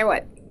 Well, hear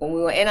what? When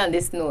we were in on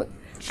this note,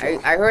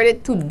 I heard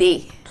it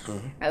today.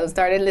 I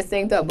started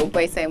listening to a book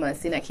by Simon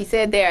Sinek. He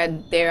said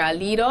there are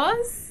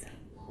leaders,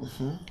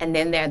 and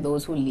then there are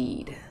those who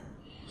lead.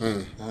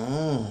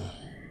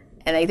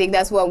 And I think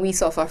that's what we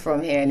suffer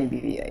from here in the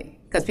BVI.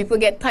 Because people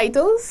get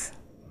titles,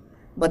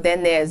 but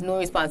then there's no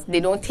response. They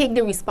don't take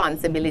the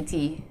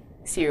responsibility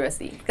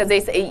seriously. Because they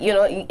say, you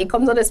know, it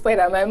comes out of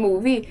Spider-Man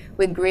movie,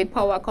 with great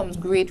power comes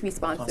great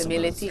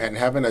responsibility. And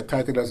having a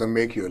title doesn't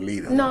make you a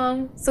leader.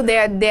 No. So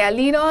there are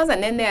leaders,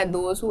 and then there are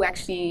those who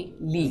actually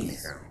lead.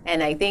 Yeah.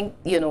 And I think,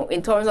 you know,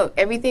 in terms of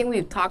everything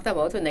we've talked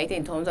about tonight,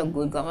 in terms of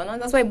good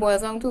governance, that's what it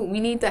boils down to. We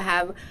need to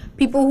have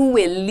people who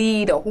will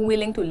lead, or who are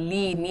willing to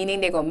lead, meaning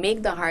they're going to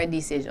make the hard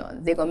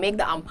decisions. They're going to make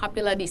the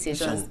unpopular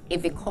decisions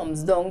if it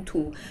comes down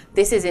to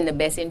this is in the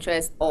best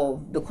interest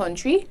of the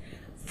country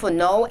for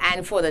now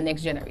and for the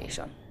next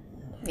generation.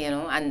 You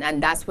know,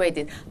 and that's where it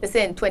is.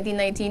 Listen,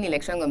 2019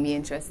 election going to be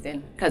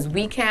interesting, because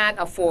we can't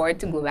afford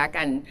to go back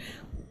and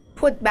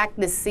put back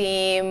the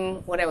same,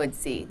 what I would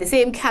say, the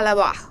same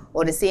caliber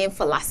or the same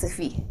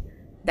philosophy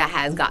that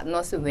has gotten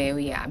us to where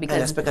we are. Because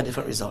and expect a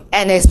different result.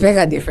 And expect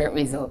a different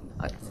result.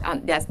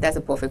 That's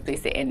a perfect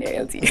place to end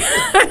there, LT.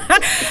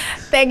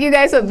 Thank you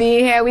guys for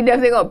being here. We're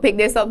definitely going to pick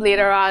this up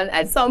later on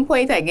at some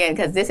point again,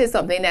 because this is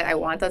something that I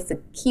want us to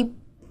keep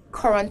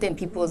current in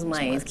people's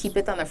minds, keep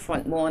it on the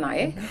front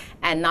burner,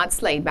 and not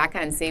slide back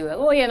and say,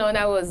 well, oh, you know,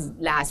 that was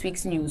last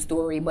week's news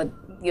story, but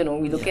you know,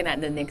 we're looking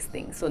at the next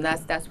thing. So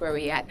that's where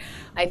we're at.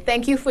 I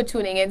thank you for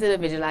tuning into the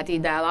Vigilante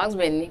Dialogues.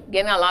 Been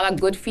getting a lot of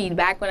good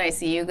feedback when I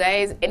see you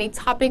guys. Any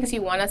topics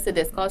you want us to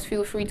discuss,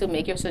 feel free to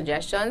make your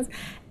suggestions.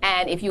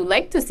 And if you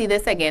like to see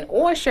this again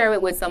or share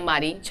it with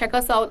somebody, check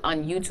us out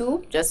on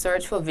YouTube. Just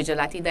search for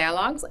Vigilante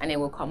Dialogues and it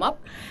will come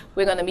up.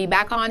 We're going to be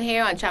back on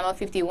here on Channel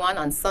 51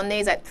 on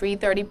Sundays at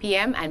 3:30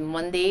 p.m. and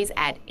Mondays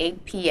at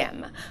 8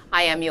 p.m.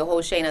 I am your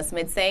host, Shaina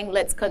Smith, saying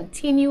let's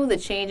continue the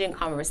change in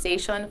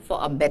conversation for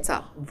a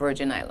better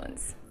Virgin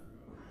Islands.